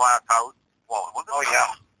partition. The glass house. Well, it wasn't. Oh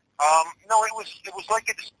yeah. No, it was like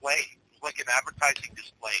a display. It was like an advertising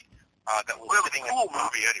display that was sitting. It was a cool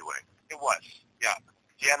movie anyway. It was. Yeah.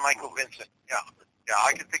 Jan Michael Vincent. Yeah. Yeah,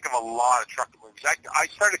 I can think of a lot of trucking movies. I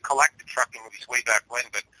started collecting trucking movies way back when,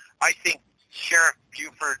 but I think Sheriff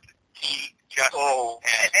Buford, he just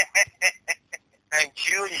and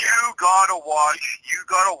you gotta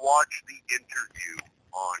watch the interview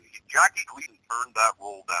on Jackie Gleason turned that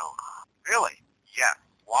role down. Really? Yeah.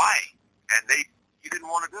 Why? And he didn't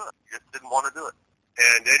want to do it. He just didn't want to do it.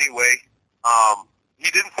 And anyway,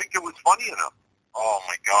 he didn't think it was funny enough. Oh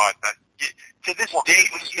my God! To this day,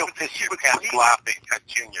 we still piss your pants laughing at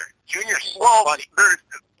Junior. Junior's so funny. There's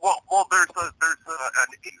an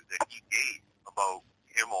interview that he gave about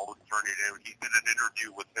him always turning in. He did an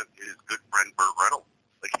interview with his good friend Burt Reynolds.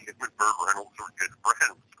 Like him and Burt Reynolds were good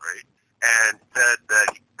friends, right? And said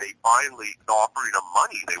that they finally offered him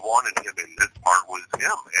money. They wanted him, and this part was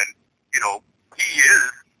him. And he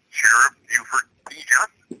is Sheriff Buford T.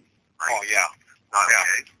 Justice. Right? Oh yeah.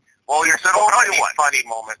 Okay. Well, there's so many funny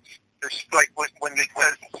moments. There's like when they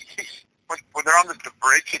when they're on the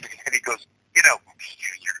bridge and he goes,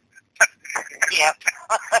 Junior. Yep.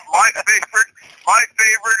 My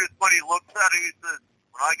favorite is when he looks at it. He says,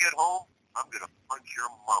 "When I get home, I'm gonna punch your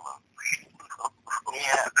mama."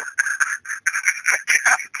 Yeah.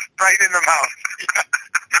 Right in the mouth.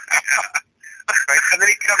 Right? And then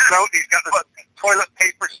he comes out. He's got the toilet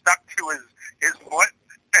paper stuck to his foot.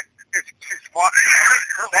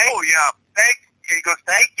 Oh yeah. He goes,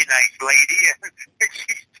 "Thank you, nice lady." And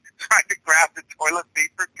she's trying to grab the toilet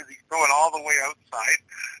paper because he's going all the way outside.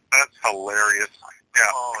 That's hilarious.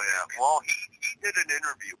 Yeah. Oh yeah. Well, he did an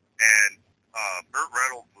interview, and Burt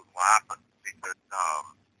Reynolds was laughing because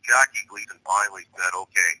Jackie Gleason finally said,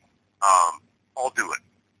 "Okay, I'll do it.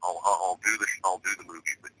 I'll do the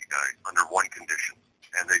movie with you guys under one condition."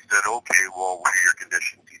 And they said, "Okay, well, what are your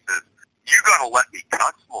conditions?" He says, "You got to let me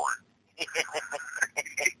cuss more." He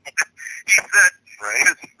said, right?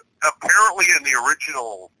 Apparently in the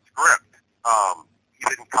original script, he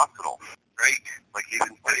didn't cuss at all, right? Like he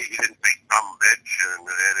didn't say some bitch and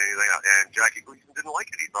anything else. And Jackie Gleason didn't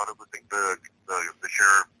like it. He thought it would think the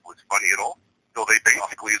sheriff was funny at all. So they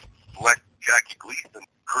basically let Jackie Gleason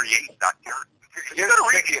create that character. You gotta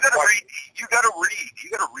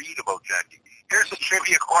read about Jackie. Here's a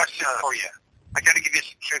trivia question for you. I gotta give you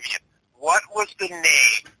some trivia. What was the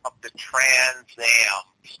name of the Trans Am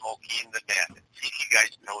Smokey and the Bandit? See if you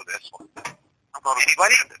guys know this one.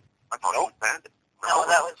 Anybody? I thought it was Bandit. No,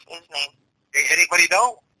 that was his name. Hey, anybody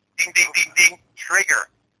know? Ding, ding, ding, ding. Trigger.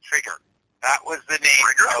 That was the name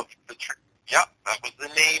of the Yep, that was the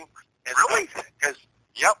name. And really? Because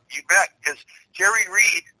yep, you bet. Because Jerry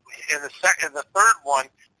Reed in the third one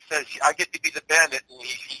says, "I get to be the bandit," and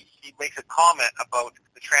he makes a comment about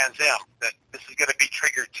the Trans Am that this is going to be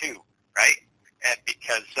Trigger 2, right? And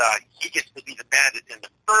because he gets to be the bandit in the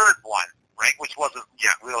third one, right, which wasn't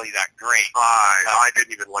really that great. I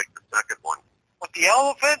didn't even like the second one. With the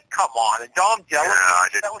elephant? Come on. And Dom DeLuise? Yeah, I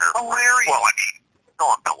didn't. That was hilarious. Well, I mean,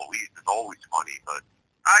 Dom DeLuise is always funny, but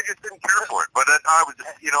I just didn't care for it. But I was just,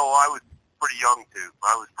 I was pretty young, too.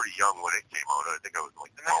 I was pretty young when it came out. I think I was like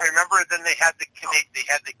 12. And then remember, then they had the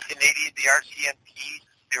Canadian, the RCMP.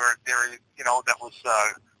 They were, that was,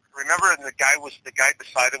 remember, and the guy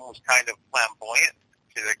beside him was kind of flamboyant.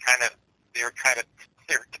 So they were kind of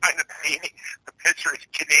painting the picture as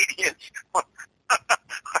Canadians.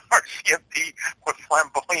 RCMP with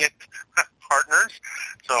flamboyant partners.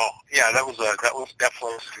 So yeah, that was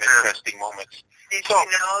definitely some interesting moments. Did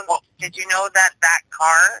you know that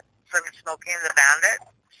car from Smokey and the Bandit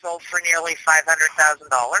sold for nearly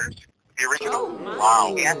 $500,000? The original? Oh,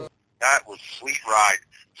 wow. Yeah. That was a sweet ride.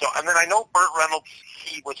 So, and then I know Burt Reynolds,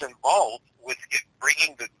 he was involved with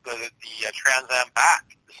bringing the Trans Am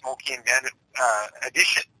back, the Smokey and Bandit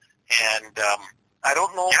edition. And I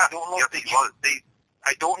don't know. I don't know if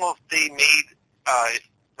they made.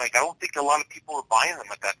 I don't think a lot of people were buying them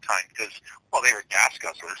at that time because, well, they were gas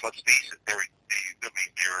guzzlers. Let's face it, they were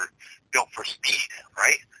built for speed,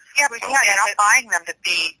 right? Yeah, but you're not buying them to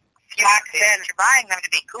be. Back then, you're buying them to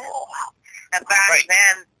be cool. And back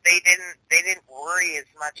then, they didn't worry as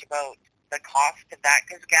much about the cost of that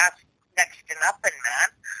because gas next to nothing, man.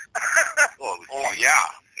 oh yeah,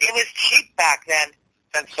 it was cheap back then.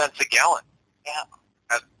 10 cents a gallon.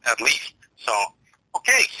 Yeah. At least. So,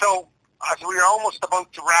 okay, so as we are almost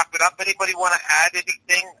about to wrap it up, anybody want to add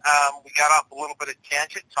anything? We got off a little bit of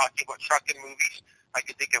tangent talking about trucking movies. I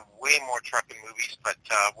could think of way more trucking movies, but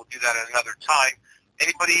we'll do that at another time.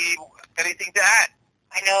 Anybody, anything to add?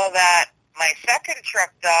 I know that my second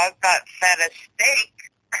truck dog got fed a steak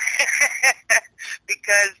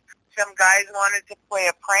because some guys wanted to play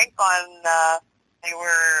a prank on, they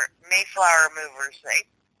were Mayflower movers,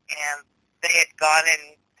 and they had gone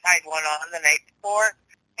and tied one on the night before,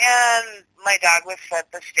 And my dog was fed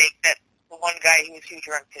the steak that the one guy who was too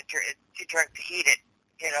drunk to eat it,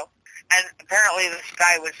 you know. And apparently this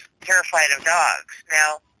guy was terrified of dogs.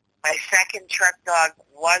 Now, my second truck dog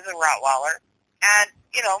was a Rottweiler, and,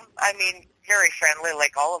 you know, I mean, very friendly,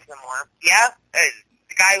 like all of them were. Yeah,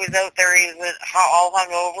 the guy was out there, he was all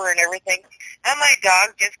hung over and everything, and my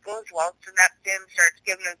dog just goes waltzing up to him, starts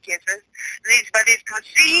giving him kisses, and these buddies go,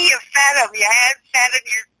 see, you fed him, you had fed him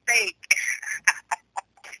your steak.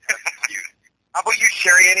 How about you,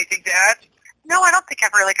 Sherry? Anything to add? No, I don't think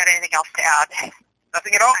I've really got anything else to add.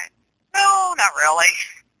 Nothing at all? No, not really.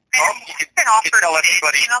 Well, you can tell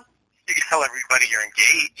everybody. You know? You can tell everybody you're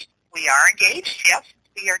engaged. We are engaged, yes.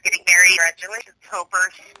 We are getting married gradually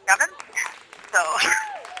October 7th. So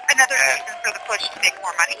another reason for the push to make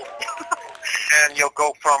more money. And you'll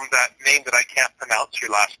go from that name that I can't pronounce,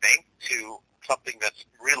 your last name, to something that's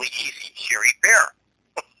really easy, Sherry Bear.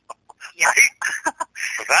 Yeah. Right?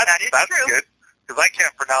 So that's true. good, because I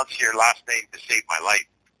can't pronounce your last name to save my life.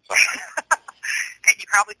 So. And you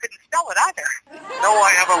probably couldn't spell it either. No,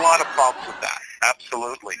 I have a lot of problems with that.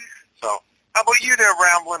 Absolutely. So how about you there,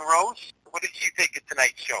 Ramblin' Rose? What did you think of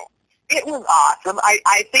tonight's show? It was awesome.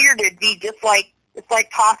 I figured it'd be just like, it's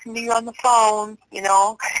like talking to you on the phone, you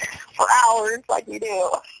know, for hours like we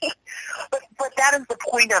do. but that is the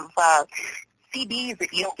point of CBs.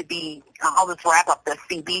 It used to be, I'll just wrap up the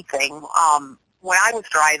CB thing. When I was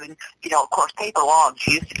driving, you know, of course, paper logs,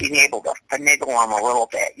 you used to be able to finagle them a little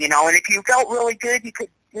bit, you know, and if you felt really good, you could,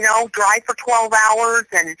 you know, drive for 12 hours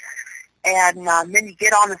and then you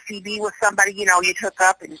get on the CB with somebody, you know, you hook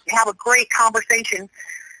up and have a great conversation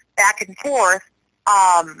back and forth.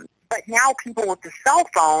 But now people with the cell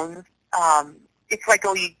phones, it's like,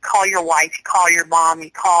 oh, you call your wife, you call your mom, you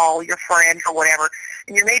call your friend or whatever,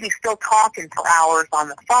 and you're maybe still talking for hours on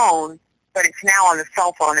the phone, but it's now on the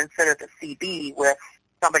cell phone instead of the CB with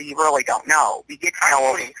somebody you really don't know. You get to know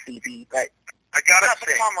over the CB, but I gotta not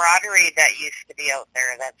say, the camaraderie that used to be out there.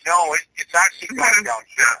 It's actually gone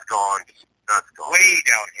downhill. That's gone. That's gone. Way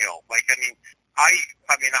downhill. Like, I mean,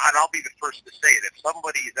 and I'll be the first to say it. If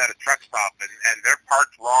somebody's at a truck stop and they're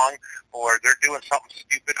parked wrong or they're doing something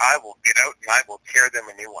stupid, I will get out and I will tear them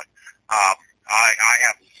a new one. I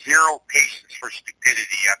have zero patience for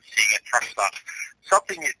stupidity I'm seeing at truck stops.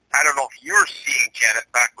 Something that, I don't know if you're seeing, Janet,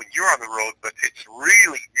 back when you're on the road, but it's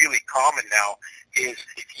really, really common now, is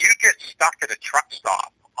if you get stuck at a truck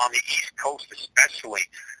stop on the East Coast, especially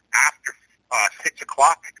after 6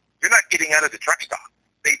 o'clock, you're not getting out of the truck stop.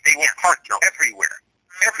 They will park everywhere.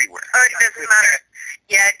 Everywhere. Oh, it doesn't matter.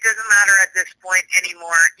 Yeah, it doesn't matter at this point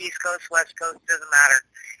anymore. East Coast, West Coast, doesn't matter.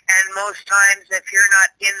 And most times, if you're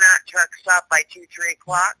not in that truck stop by 2, 3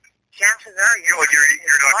 o'clock, chances are you're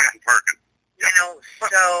not getting parking. You know,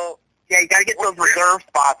 so Yeah, you got to get those reserve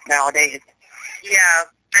spots nowadays. yeah,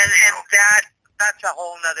 and that's a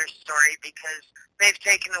whole other story because they've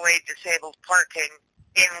taken away disabled parking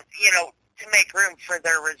in, you know, to make room for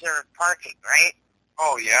their reserved parking, right?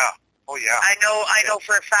 Oh, yeah. Oh, yeah. I know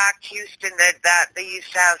for a fact, Houston, that they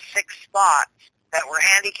used to have 6 spots that were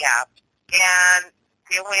handicapped, and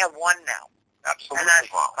they only have 1 now. Absolutely.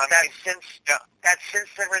 And that's since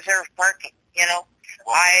the reserved parking, you know?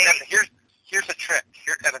 Well, here's a trick,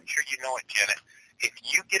 and I'm sure you know it, Janet. If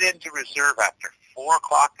you get into reserve after 4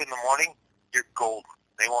 o'clock in the morning, you're golden.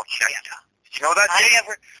 They won't check you. Did you know that,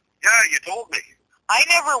 Janet? Yeah, you told me. I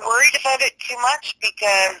never worried about it too much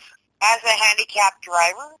because as a handicapped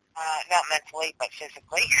driver, not mentally but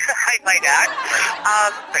physically, I might add,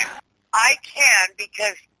 I can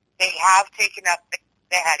because they have taken up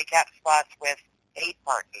the handicapped spots with paid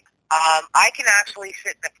parking. I can actually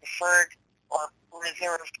sit in a preferred or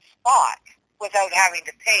reserved spot without having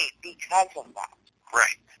to pay because of that.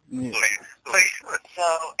 Right. Yeah. So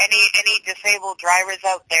any disabled drivers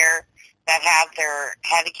out there that have their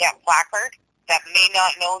handicap placard that may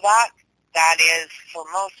not know that is, for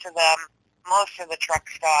most of the truck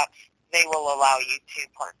stops, they will allow you to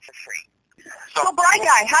park for free. So,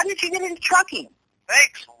 BriGuy, how did you get into trucking?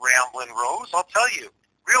 Thanks, Ramblin' Rose. I'll tell you,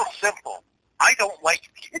 real simple. I don't like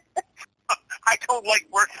people. I don't like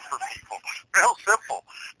working for people. Real simple.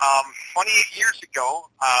 28 years ago,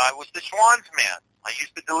 I was the Schwann's man. I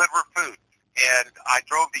used to deliver food, and I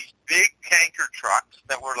drove these big tanker trucks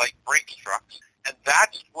that were like brakes trucks, and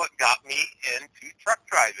that's what got me into truck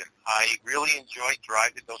driving. I really enjoyed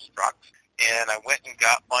driving those trucks, and I went and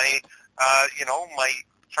got my, my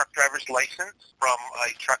truck driver's license from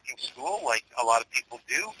a trucking school, like a lot of people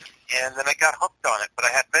do, and then I got hooked on it. But I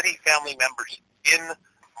had many family members in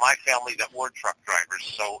my family that were truck drivers,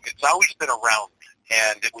 so it's always been around,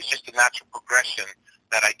 and it was just a natural progression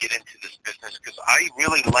that I get into this business because I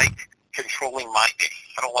really like controlling my day.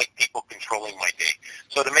 I don't like people controlling my day.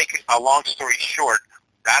 So to make a long story short,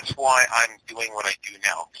 that's why I'm doing what I do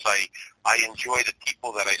now. So I enjoy the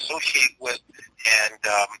people that I associate with, and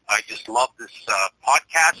I just love this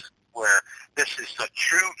podcast where this is a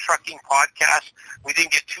true trucking podcast. We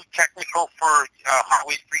didn't get too technical for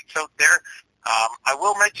HiWay Freeks out there. I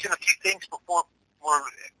will mention a few things before we're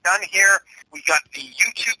done here. We got the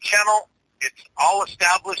YouTube channel. It's all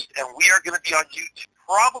established, and we are going to be on YouTube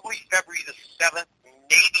probably February the 7th,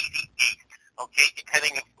 maybe the 8th, okay,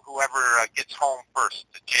 depending on whoever gets home first,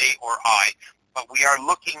 Jay or I. But we are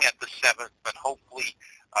looking at the 7th, but hopefully,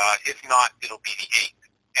 if not, it'll be the 8th.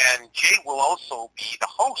 And Jay will also be the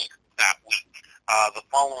host that week. The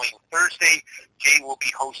following Thursday, Jay will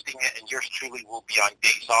be hosting it, and yours truly will be on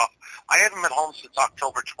days off. I haven't been home since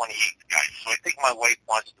October 28th, guys, so I think my wife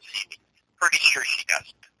wants to see me. Pretty sure she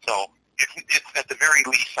does. So if at the very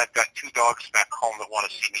least, I've got 2 dogs back home that want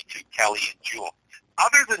to see me too, Kelly and Jewel.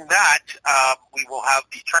 Other than that, we will have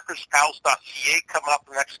the truckerspals.ca coming up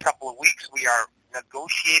in the next couple of weeks. We are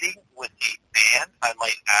negotiating with a band, I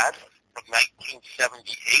might add, from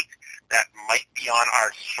 1978 that might be on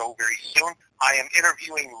our show very soon. I am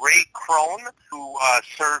interviewing Ray Crone, who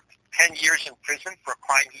served 10 years in prison for a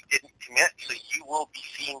crime he didn't commit, so you will be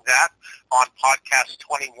seeing that on podcast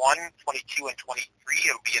 21, 22, and 23.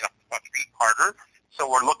 It'll be in a 3-parter, so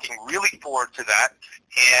we're looking really forward to that,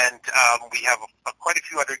 and we have quite a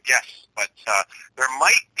few other guests, but there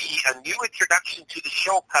might be a new introduction to the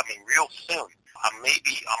show coming real soon. I'm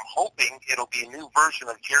hoping it'll be a new version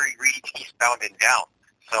of Jerry Reed's Eastbound and Down.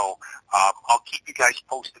 So I'll keep you guys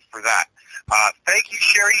posted for that. Thank you,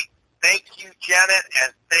 Sherry. Thank you, Janet.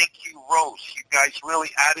 And thank you, Rose. You guys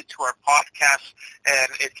really added to our podcast. And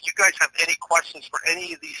if you guys have any questions for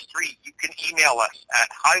any of these 3, you can email us at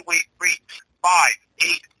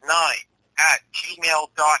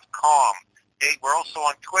highwayfreaks589@gmail.com. Okay, we're also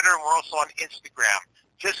on Twitter and we're also on Instagram.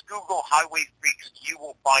 Just Google HiWay Freeks. You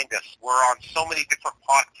will find us. We're on so many different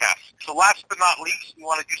podcasts. So last but not least, we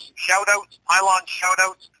want to do some shout-outs, pylon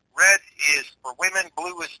shout-outs. Red is for women,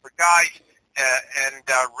 blue is for guys, and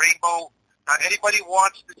rainbow. Anybody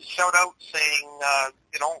wants to shout out saying,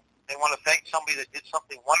 they want to thank somebody that did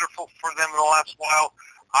something wonderful for them in the last while,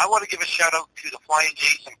 I want to give a shout-out to the Flying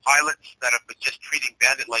Jason pilots that have been just treating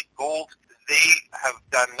Bandit like gold. They have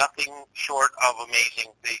done nothing short of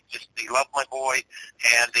amazing. They love my boy,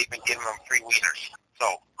 and they've been giving him 3 wieners.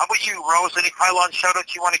 So, how about you, Rose? Any pylon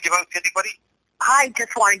shout-outs you want to give out to anybody? I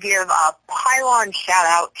just want to give a pylon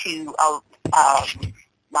shout-out to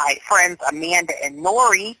my friends Amanda and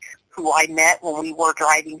Nori, who I met when we were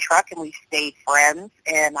driving truck, and we stayed friends,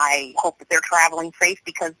 and I hope that they're traveling safe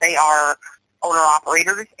because they are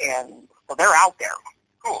owner-operators, and so they're out there.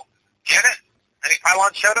 Cool. Janet, any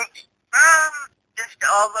pylon shout-outs? Just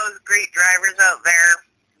all those great drivers out there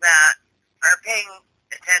that are paying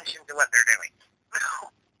attention to what they're doing.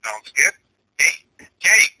 Sounds good. Hey,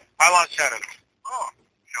 Jay, pylon shout-outs. Oh,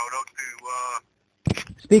 shout out to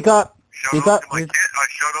Speak up. shout out to my kid.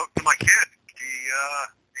 Shout out to my kid.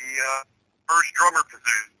 The first drummer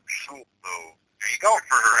position. So there you go.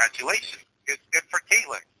 Congratulations. Good for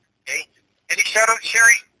Caitlin. Okay. Any shout-outs,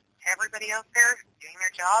 Sherry? Everybody out there doing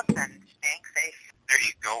their jobs and staying safe. There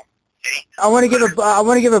you go. Okay. I want to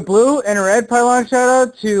give a blue and a red pylon shout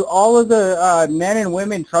out to all of the men and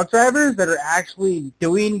women truck drivers that are actually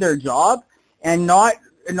doing their job and not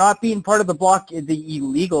being part of the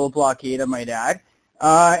illegal blockade, I might add.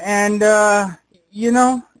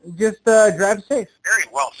 Just drive safe. Very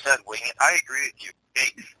well said, Wing. I agree with you.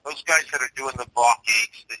 Okay. Those guys that are doing the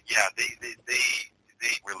blockades,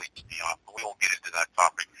 they really piss me off. But we won't get into that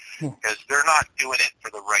topic because they're not doing it for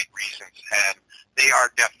the right reasons, and they are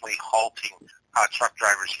definitely halting truck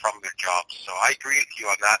drivers from their jobs. So I agree with you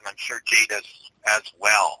on that, and I'm sure Jay does as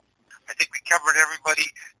well. I think we covered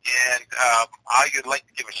everybody, and I would like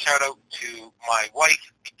to give a shout-out to my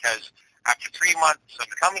wife because after 3 months of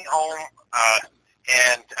coming home,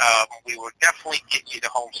 and we will definitely get you to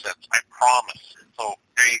HomeSense, I promise. So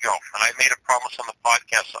there you go. And I made a promise on the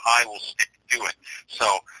podcast, so I will stick to it.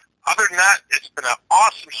 So other than that, it's been an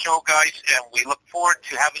awesome show, guys, and we look forward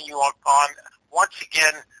to having you on once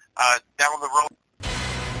again down the road.